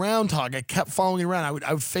 This groundhog, I kept following it around. I would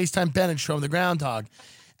FaceTime Ben and show him the groundhog,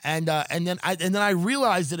 and then I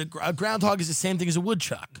realized that a groundhog is the same thing as a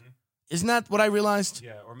woodchuck. Mm-hmm. Isn't that what I realized?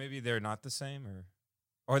 Yeah, or maybe they're not the same,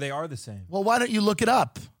 or they are the same. Well, why don't you look it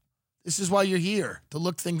up? This is why you're here, to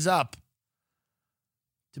look things up,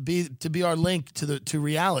 to be our link to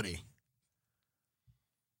reality.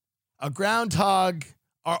 A groundhog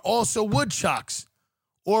are also woodchucks,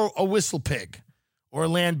 or a whistle pig, or a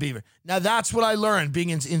land beaver. Now that's what I learned being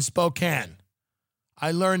in Spokane.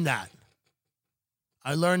 I learned that.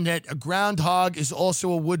 I learned that a groundhog is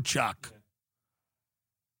also a woodchuck.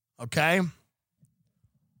 Okay?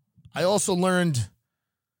 I also learned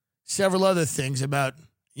several other things about,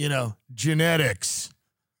 genetics.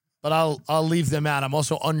 But I'll leave them out. I'm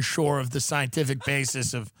also unsure of the scientific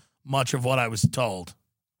basis of much of what I was told,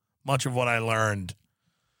 much of what I learned.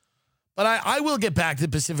 But I will get back to the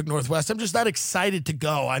Pacific Northwest. I'm just not excited to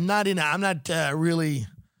go. I'm not really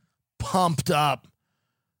pumped up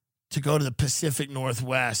to go to the Pacific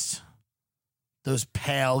Northwest. Those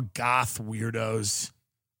pale goth weirdos.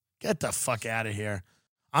 Get the fuck out of here.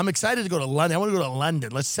 I'm excited to go to London. I want to go to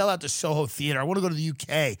London. Let's sell out the Soho Theater. I want to go to the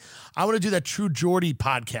UK. I want to do that True Geordie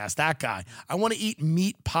podcast, that guy. I want to eat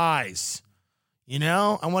meat pies,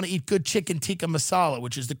 I want to eat good chicken tikka masala,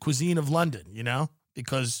 which is the cuisine of London,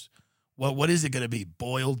 because what is it going to be?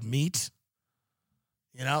 Boiled meat?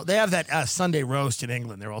 They have that Sunday roast in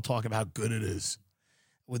England. They're all talking about how good it is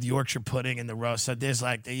with Yorkshire pudding and the roast. So there's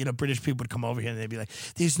like, British people would come over here and they'd be like,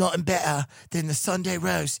 there's nothing better than the Sunday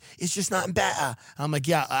roast. It's just nothing better. I'm like,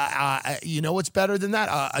 yeah, you know what's better than that?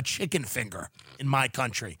 A chicken finger in my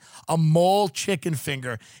country. A mole chicken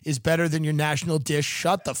finger is better than your national dish.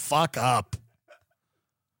 Shut the fuck up.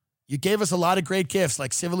 You gave us a lot of great gifts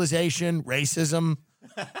like civilization, racism,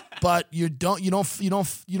 but you don't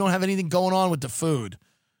have anything going on with the food.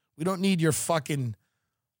 We don't need your fucking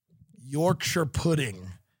Yorkshire pudding.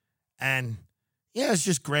 And yeah, it's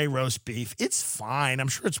just gray roast beef. It's fine. I'm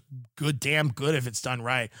sure it's good, damn good if it's done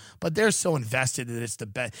right. But they're so invested that it's the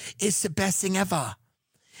best. It's the best thing ever.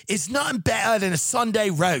 It's nothing better than a Sunday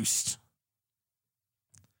roast.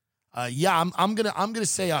 I'm gonna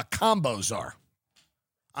say combos are.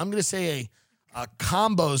 I'm gonna say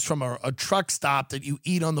combos from a truck stop that you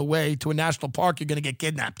eat on the way to a national park you're gonna get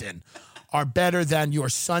kidnapped in are better than your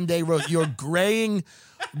Sunday roast. Your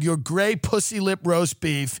gray pussy lip roast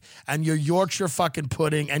beef and your Yorkshire fucking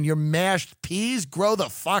pudding and your mashed peas. Grow the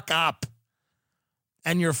fuck up.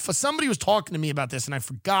 And somebody was talking to me about this, and I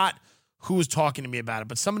forgot who was talking to me about it,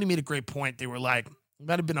 but somebody made a great point. They were like, it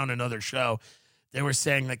might have been on another show. They were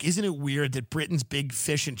saying, like, isn't it weird that Britain's big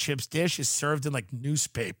fish and chips dish is served in, like,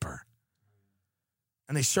 newspaper?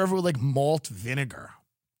 And they serve it with, like, malt vinegar.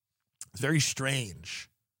 It's very strange.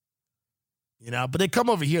 But they come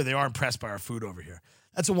over here. They are impressed by our food over here.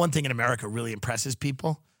 That's the one thing in America really impresses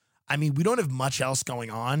people. I mean, we don't have much else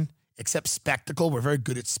going on except spectacle. We're very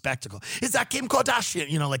good at spectacle. Is that Kim Kardashian?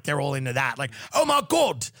 You know, like they're all into that. Like, oh my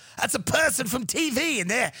God, that's a person from TV and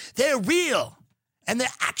they're real and they're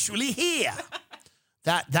actually here.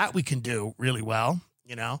 That we can do really well,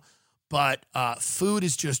 you know. But food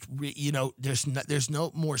is just, you know, there's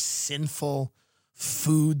no more sinful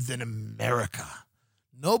food than America.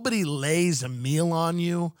 Nobody lays a meal on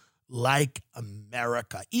you like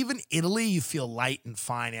America. Even Italy, you feel light and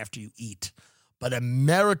fine after you eat. But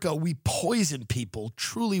America, we poison people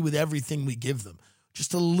truly with everything we give them.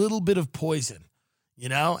 Just a little bit of poison, you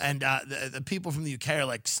know? And the people from the UK are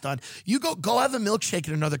like stunned. You go have a milkshake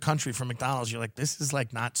in another country from McDonald's. You're like, this is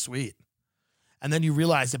like not sweet. And then you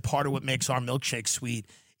realize that part of what makes our milkshake sweet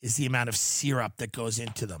is the amount of syrup that goes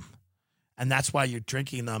into them. And that's why you're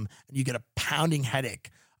drinking them and you get a pounding headache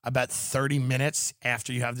about 30 minutes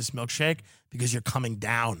after you have this milkshake because you're coming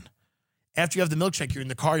down. After you have the milkshake, you're in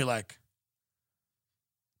the car, you're like,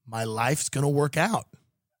 my life's going to work out.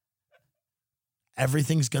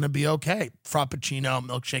 Everything's going to be okay. Frappuccino,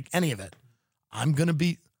 milkshake, any of it. I'm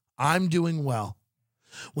doing well.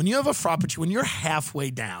 When you have a Frappuccino, when you're halfway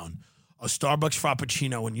down, a Starbucks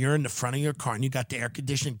Frappuccino, when you're in the front of your car and you got the air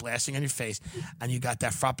conditioning blasting on your face and you got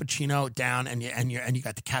that Frappuccino down and you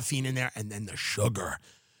got the caffeine in there and then the sugar,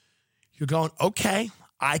 you're going, okay,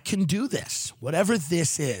 I can do this. Whatever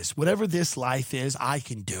this is, whatever this life is, I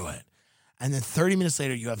can do it. And then 30 minutes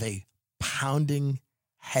later, you have a pounding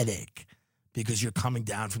headache because you're coming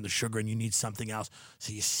down from the sugar and you need something else.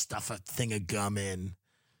 So you stuff a thing of gum in.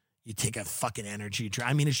 You take a fucking energy drink.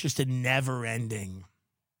 I mean, it's just a never ending,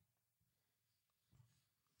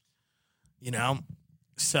 you know?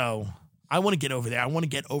 So I want to get over there. I want to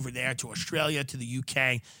get over there to Australia, to the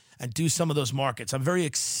UK, and do some of those markets. I'm very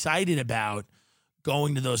excited about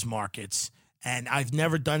going to those markets. And I've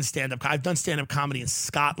never done stand-up. I've done stand-up comedy in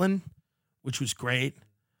Scotland, which was great.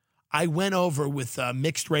 I went over with a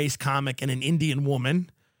mixed race comic and an Indian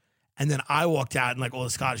woman. And then I walked out and like all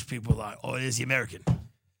the Scottish people were like, oh, it is the American.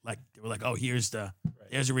 Like, they were like, oh, there's the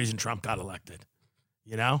reason Trump got elected,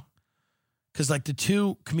 you know? Because like the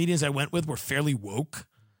two comedians I went with were fairly woke.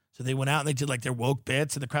 So they went out and they did like their woke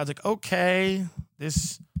bits. And the crowd's like, okay,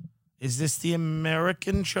 is this the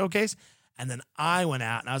American showcase? And then I went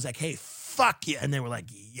out and I was like, hey, fuck you. And they were like,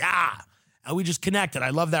 yeah. And we just connected. I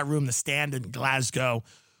love that room, the Stand in Glasgow.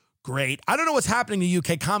 Great. I don't know what's happening to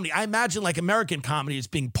UK comedy. I imagine like American comedy is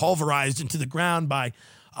being pulverized into the ground by,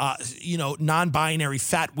 non-binary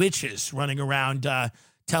fat witches running around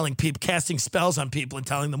telling people, casting spells on people and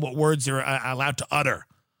telling them what words they're allowed to utter.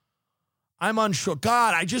 I'm unsure.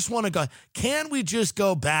 God, I just want to go. Can we just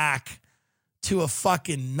go back to a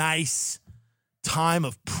fucking nice time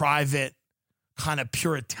of private, kind of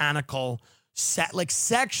puritanical sex? Like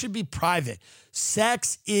sex should be private.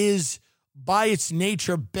 Sex is by its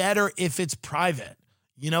nature better if it's private.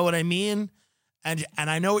 You know what I mean? And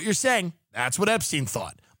I know what you're saying. That's what Epstein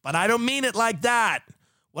thought. But I don't mean it like that.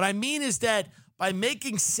 What I mean is that by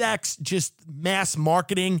making sex just mass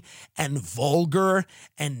marketing and vulgar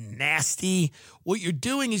and nasty, what you're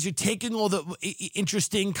doing is you're taking all the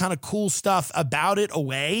interesting kind of cool stuff about it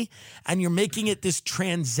away and you're making it this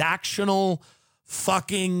transactional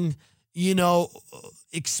fucking,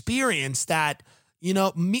 experience that,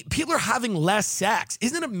 people are having less sex.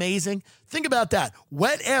 Isn't it amazing? Think about that.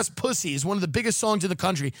 Wet Ass Pussy is one of the biggest songs in the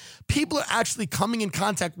country. People are actually coming in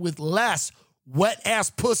contact with less wet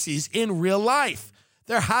ass pussies in real life.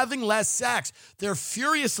 They're having less sex. They're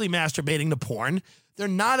furiously masturbating to porn. They're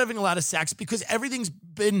not having a lot of sex because everything's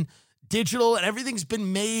been digital and everything's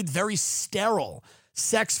been made very sterile.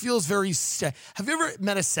 Sex feels very Have you ever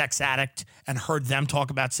met a sex addict and heard them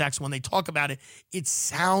talk about sex? When they talk about it, it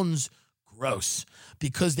sounds gross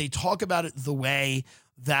because they talk about it the way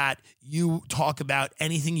that you talk about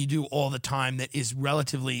anything you do all the time that is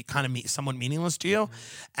relatively kind of somewhat meaningless to you.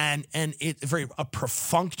 And it's very a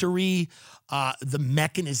perfunctory, the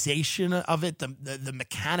mechanization of it, the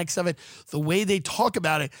mechanics of it, the way they talk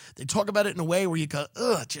about it in a way where you go,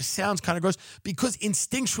 ugh, it just sounds kind of gross because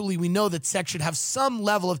instinctually we know that sex should have some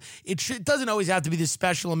level of, it doesn't always have to be this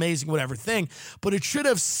special, amazing, whatever thing, but it should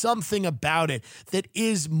have something about it that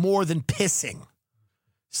is more than pissing.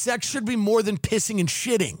 Sex should be more than pissing and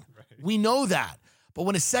shitting. Right. We know that. But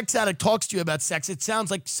when a sex addict talks to you about sex, it sounds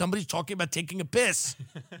like somebody's talking about taking a piss.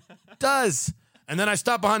 It does. And then I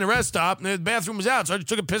stopped behind the rest stop, and the bathroom was out, so I just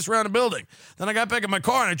took a piss around the building. Then I got back in my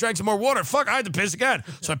car, and I drank some more water. Fuck, I had to piss again.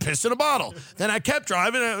 So I pissed in a bottle. Then I kept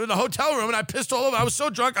driving in the hotel room, and I pissed all over. I was so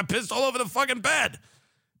drunk, I pissed all over the fucking bed.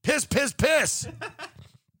 Piss, piss, piss.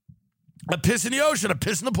 I piss in the ocean. I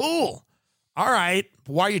piss in the pool. All right,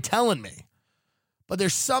 why are you telling me? But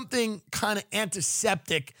there's something kind of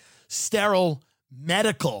antiseptic, sterile,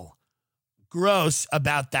 medical, gross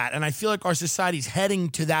about that. And I feel like our society's heading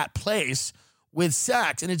to that place with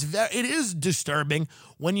sex. And it is disturbing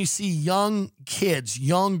when you see young kids,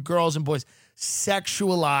 young girls and boys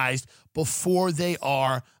sexualized before they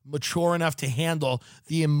are mature enough to handle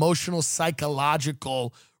the emotional,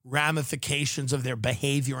 psychological ramifications of their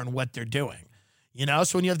behavior and what they're doing. You know,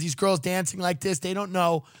 so when you have these girls dancing like this, they don't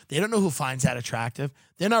know who finds that attractive.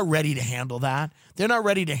 They're not ready to handle that. They're not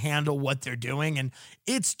ready to handle what they're doing. And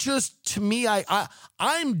it's just, to me,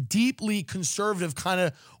 I'm deeply conservative kind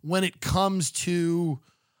of when it comes to,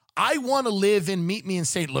 I want to live in Meet Me in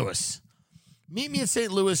St. Louis. Meet Me in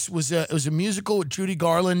St. Louis was a musical with Judy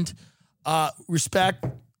Garland. Respect,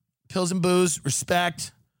 Pills and Booze,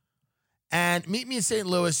 respect. And Meet Me in St.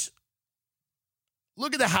 Louis,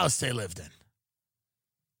 look at the house they lived in.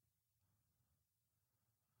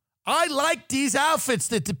 I like these outfits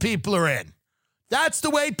that the people are in. That's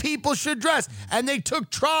the way people should dress. And they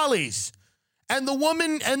took trolleys. And the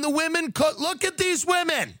women, look at these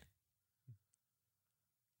women.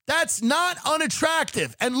 That's not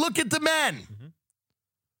unattractive. And look at the men. Mm-hmm.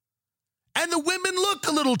 And the women look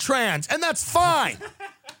a little trans, and that's fine.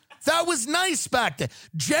 That was nice back then.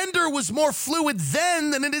 Gender was more fluid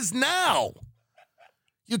then than it is now.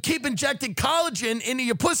 You keep injecting collagen into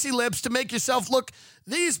your pussy lips to make yourself look.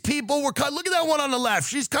 These people were look at that one on the left.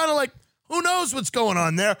 She's kind of like, who knows what's going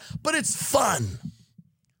on there, but it's fun.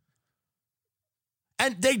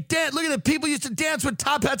 And they dance. Look at the people used to dance with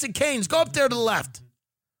top hats and canes. Go up there to the left.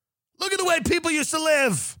 Look at the way people used to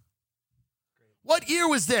live. What year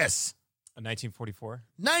was this? 1944.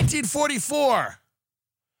 1944.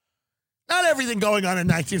 Not everything going on in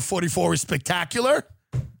 1944 was spectacular.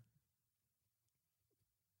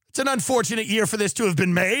 It's an unfortunate year for this to have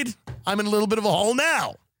been made. I'm in a little bit of a hole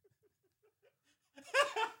now.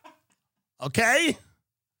 Okay?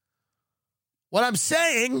 What I'm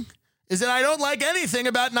saying is that I don't like anything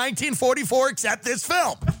about 1944 except this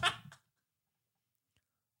film.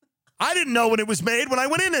 I didn't know when it was made when I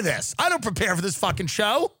went into this. I don't prepare for this fucking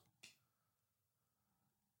show.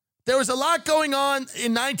 There was a lot going on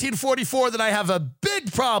in 1944 that I have a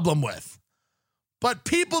big problem with. But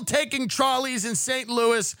people taking trolleys in St.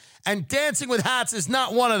 Louis and dancing with hats is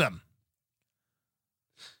not one of them.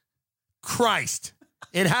 Christ.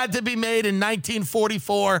 It had to be made in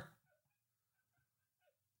 1944.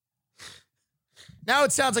 Now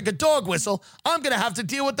it sounds like a dog whistle. I'm going to have to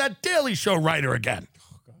deal with that Daily Show writer again.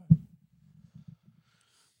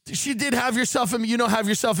 She did Have Yourself a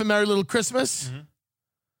Merry Little Christmas. Mm-hmm.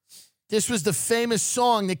 This was the famous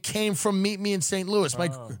song that came from Meet Me in St. Louis.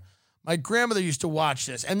 My grandmother used to watch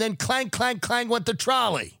this. And then clang, clang, clang went the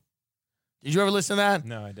trolley. Did you ever listen to that?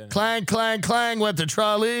 No, I didn't. Clang, clang, clang went the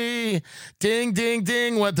trolley. Ding, ding,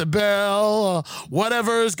 ding went the bell.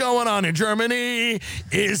 Whatever's going on in Germany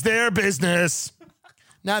is their business.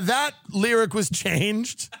 Now that lyric was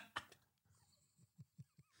changed.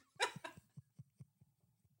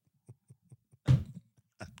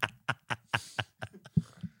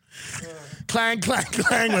 Clang, clang,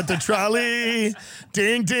 clang went the trolley.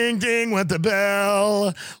 Ding, ding, ding went the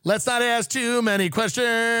bell. Let's not ask too many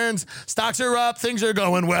questions. Stocks are up. Things are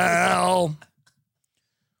going well.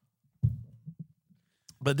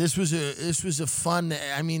 But this was a fun.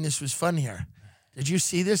 I mean, this was fun here. Did you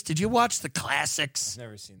see this? Did you watch the classics? I've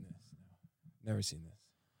never seen this. No. Never seen this.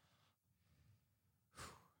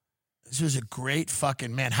 This was a great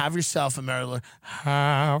fucking, man. Have yourself a merry little,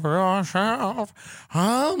 have yourself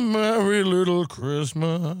a merry little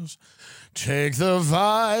Christmas. Take the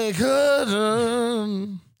Vicodin,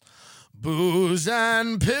 booze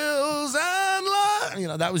and pills and love. You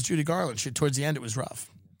know, that was Judy Garland. Towards the end, it was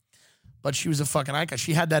rough. But she was a fucking icon.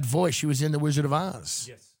 She had that voice. She was in The Wizard of Oz.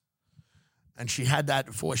 Yes. And she had that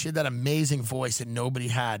voice. She had that amazing voice that nobody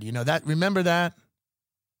had. You know that? Remember that?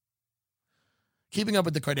 Keeping Up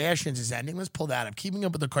with the Kardashians is ending. Let's pull that up. Keeping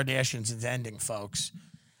Up with the Kardashians is ending, folks.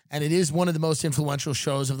 And it is one of the most influential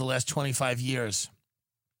shows of the last 25 years.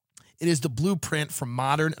 It is the blueprint for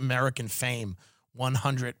modern American fame,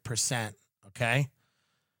 100%, okay?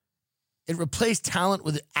 It replaced talent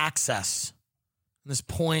with access. And this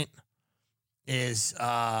point is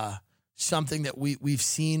something that we've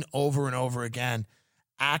seen over and over again.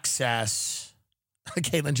 Access.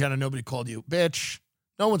 Caitlyn Jenner, nobody called you. Bitch,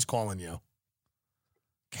 no one's calling you.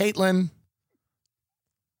 Caitlyn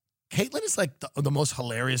is like the most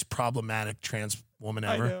hilarious, problematic trans woman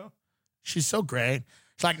ever. I know. She's so great.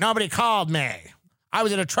 She's like, nobody called me. I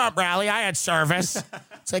was at a Trump rally. I had service.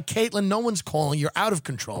 It's like, Caitlyn, no one's calling. You're out of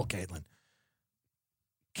control, Caitlyn.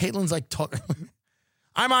 Caitlyn's like,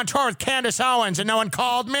 I'm on tour with Candace Owens and no one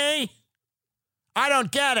called me. I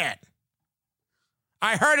don't get it.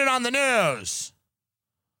 I heard it on the news.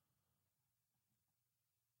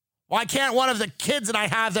 Why can't one of the kids that I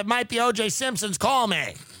have that might be O.J. Simpson's call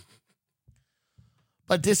me?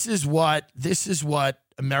 But this is what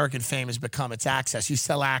American fame has become. It's access. You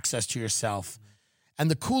sell access to yourself. And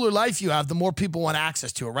the cooler life you have, the more people want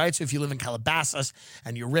access to it, right? So if you live in Calabasas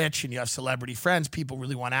and you're rich and you have celebrity friends, people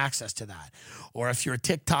really want access to that. Or if you're a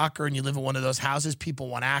TikToker and you live in one of those houses, people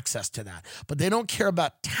want access to that. But they don't care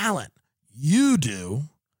about talent. You do.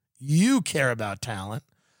 You care about talent,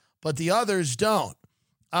 but the others don't.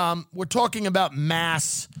 We're talking about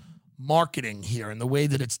mass marketing here and the way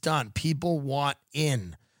that it's done. People want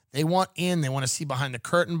in. They want in. They want to see behind the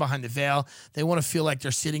curtain, behind the veil. They want to feel like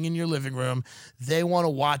they're sitting in your living room. They want to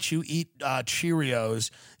watch you eat Cheerios.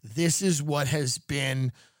 This is what has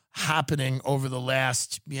been happening over the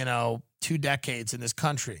last, 2 decades in this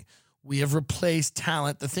country. We have replaced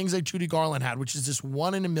talent, the things like Judy Garland had, which is this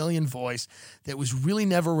 1 in a million voice that was really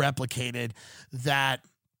never replicated, that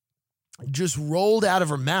just rolled out of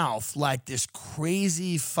her mouth like this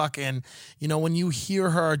crazy fucking, when you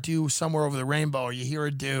hear her do Somewhere Over the Rainbow or you hear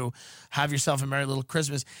her do Have Yourself a Merry Little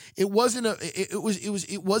Christmas, it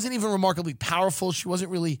wasn't even remarkably powerful. She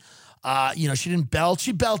wasn't really, she didn't belt.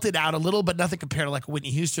 She belted out a little, but nothing compared to like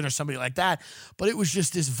Whitney Houston or somebody like that. But it was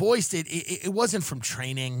just this voice. It wasn't from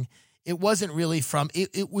training. It wasn't really from,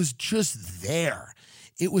 it was just there.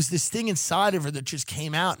 It was this thing inside of her that just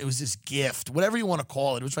came out. It was this gift, whatever you want to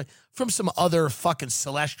call it. It was like from some other fucking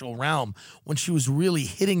celestial realm when she was really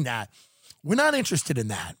hitting that. We're not interested in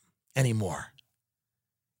that anymore.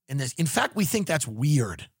 In fact, we think that's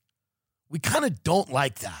weird. We kind of don't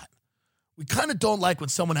like that. We kind of don't like when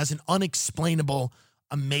someone has an unexplainable,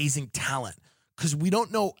 amazing talent because we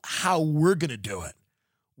don't know how we're going to do it.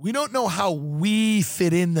 We don't know how we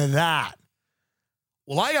fit into that.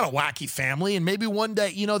 Well, I got a wacky family, and maybe one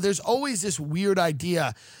day, there's always this weird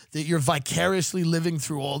idea that you're vicariously living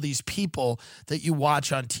through all these people that you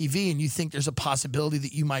watch on TV, and you think there's a possibility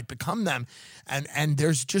that you might become them. And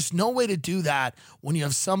there's just no way to do that when you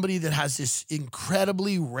have somebody that has this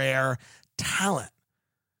incredibly rare talent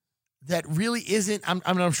that really isn't,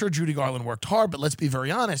 I'm sure Judy Garland worked hard, but let's be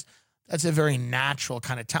very honest, that's a very natural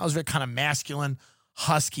kind of talent. It's very kind of masculine,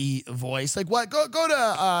 husky voice. Like what? Go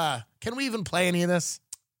to, can we even play any of this?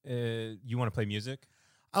 You want to play music?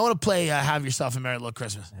 I want to play Have Yourself a Merry Little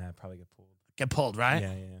Christmas. Yeah, probably get pulled. Get pulled, right?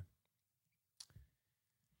 Yeah.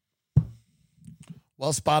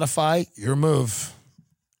 Well, Spotify, your move.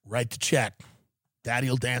 Write the check. Daddy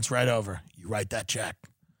will dance right over. You write that check.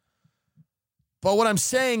 But what I'm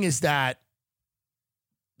saying is that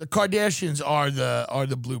the Kardashians are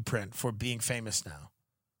the blueprint for being famous now.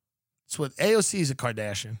 It's what AOC is a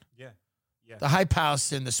Kardashian. Yeah. The Hype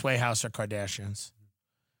House and the Sway House are Kardashians.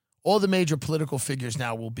 All the major political figures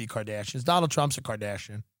now will be Kardashians. Donald Trump's a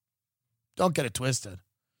Kardashian. Don't get it twisted.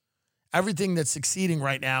 Everything that's succeeding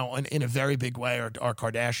right now in a very big way are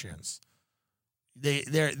Kardashians.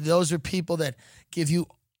 Those are people that give you,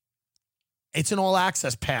 it's an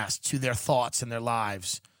all-access pass to their thoughts and their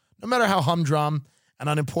lives. No matter how humdrum and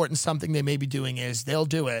unimportant something they may be doing is, they'll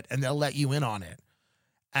do it and they'll let you in on it.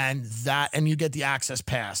 And you get the access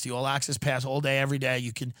pass, the all access pass all day, every day.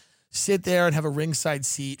 You can sit there and have a ringside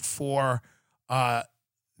seat for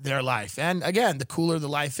their life. And again, the cooler the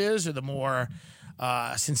life is or the more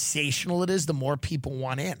sensational it is, the more people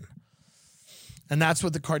want in. And that's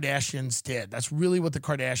what the Kardashians did. That's really what the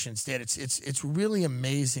Kardashians did. It's really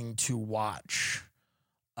amazing to watch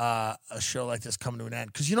a show like this come to an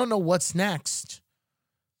end because you don't know what's next,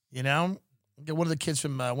 One of the kids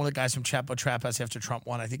from one of the guys from Chapo Trap House after Trump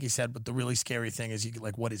won, I think he said, but the really scary thing is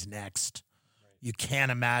what is next? Right. You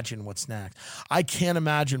can't imagine what's next. I can't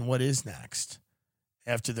imagine what is next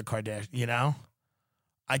after the Kardashian,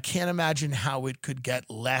 I can't imagine how it could get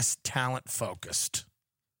less talent focused.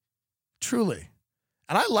 Truly.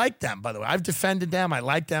 And I like them, by the way. I've defended them. I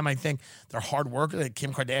like them. I think they're hard workers.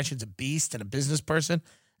 Kim Kardashian's a beast and a business person.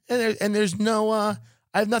 And there's no, I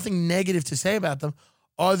have nothing negative to say about them.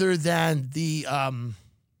 Other than the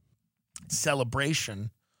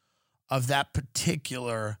celebration of that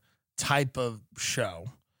particular type of show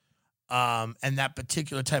and that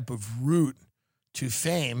particular type of route to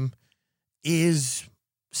fame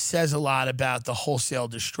says a lot about the wholesale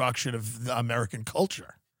destruction of the American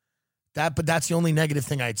culture. But that's the only negative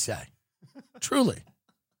thing I'd say, truly.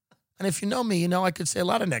 And if you know me, I could say a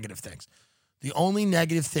lot of negative things. The only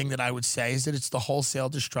negative thing that I would say is that it's the wholesale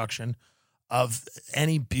destruction of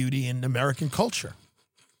any beauty in American culture.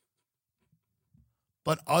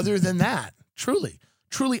 But other than that, truly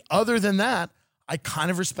other than that, I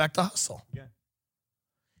kind of respect the hustle. Yeah.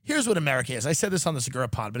 Here's what America is. I said this on the Segura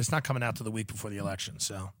Pod, but it's not coming out till the week before the election.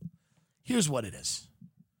 So here's what it is.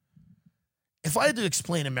 If I had to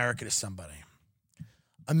explain America to somebody,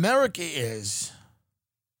 America is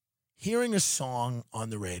hearing a song on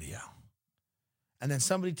the radio, and then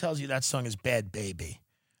somebody tells you that song is Bad Baby.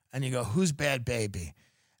 And you go, who's Bad Baby?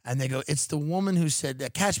 And they go, it's the woman who said,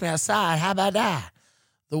 catch me outside, how about that?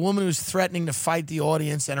 The woman who's threatening to fight the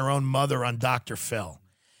audience and her own mother on Dr. Phil.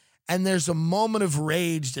 And there's a moment of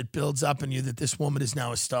rage that builds up in you that this woman is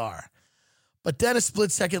now a star. But then a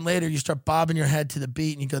split second later, you start bobbing your head to the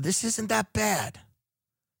beat and you go, this isn't that bad.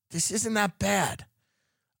 This isn't that bad.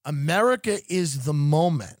 America is the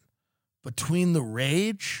moment between the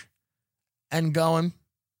rage and going,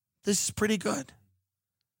 this is pretty good.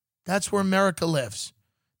 That's where America lives.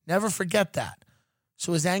 Never forget that.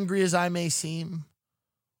 So as angry as I may seem,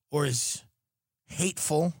 or as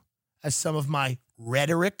hateful as some of my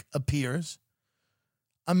rhetoric appears,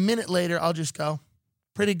 a minute later, I'll just go,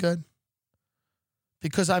 pretty good.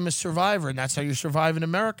 Because I'm a survivor, and that's how you survive in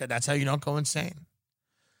America. That's how you don't go insane.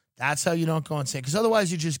 That's how you don't go insane. Because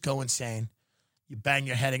otherwise, you just go insane. You bang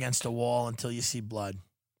your head against a wall until you see blood.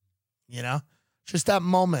 You know? Just that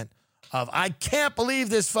moment of, I can't believe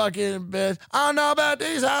this fucking bitch. I don't know about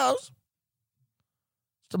these house.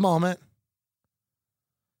 It's the moment.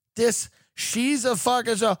 She's a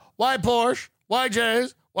fucking, white Porsche, white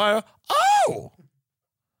J's, white, oh!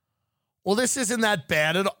 Well, this isn't that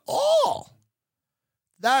bad at all.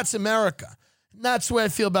 That's America. And that's the way I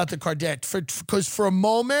feel about the Kardashians. Because for a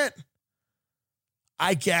moment,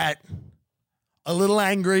 I get a little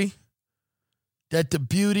angry that the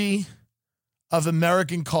beauty of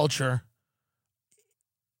American culture,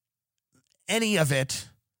 any of it,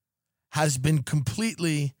 has been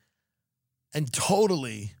completely and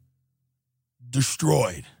totally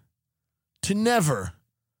destroyed to never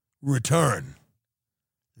return.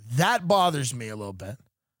 That bothers me a little bit.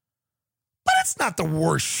 But it's not the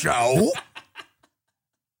worst show.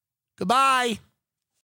 Goodbye.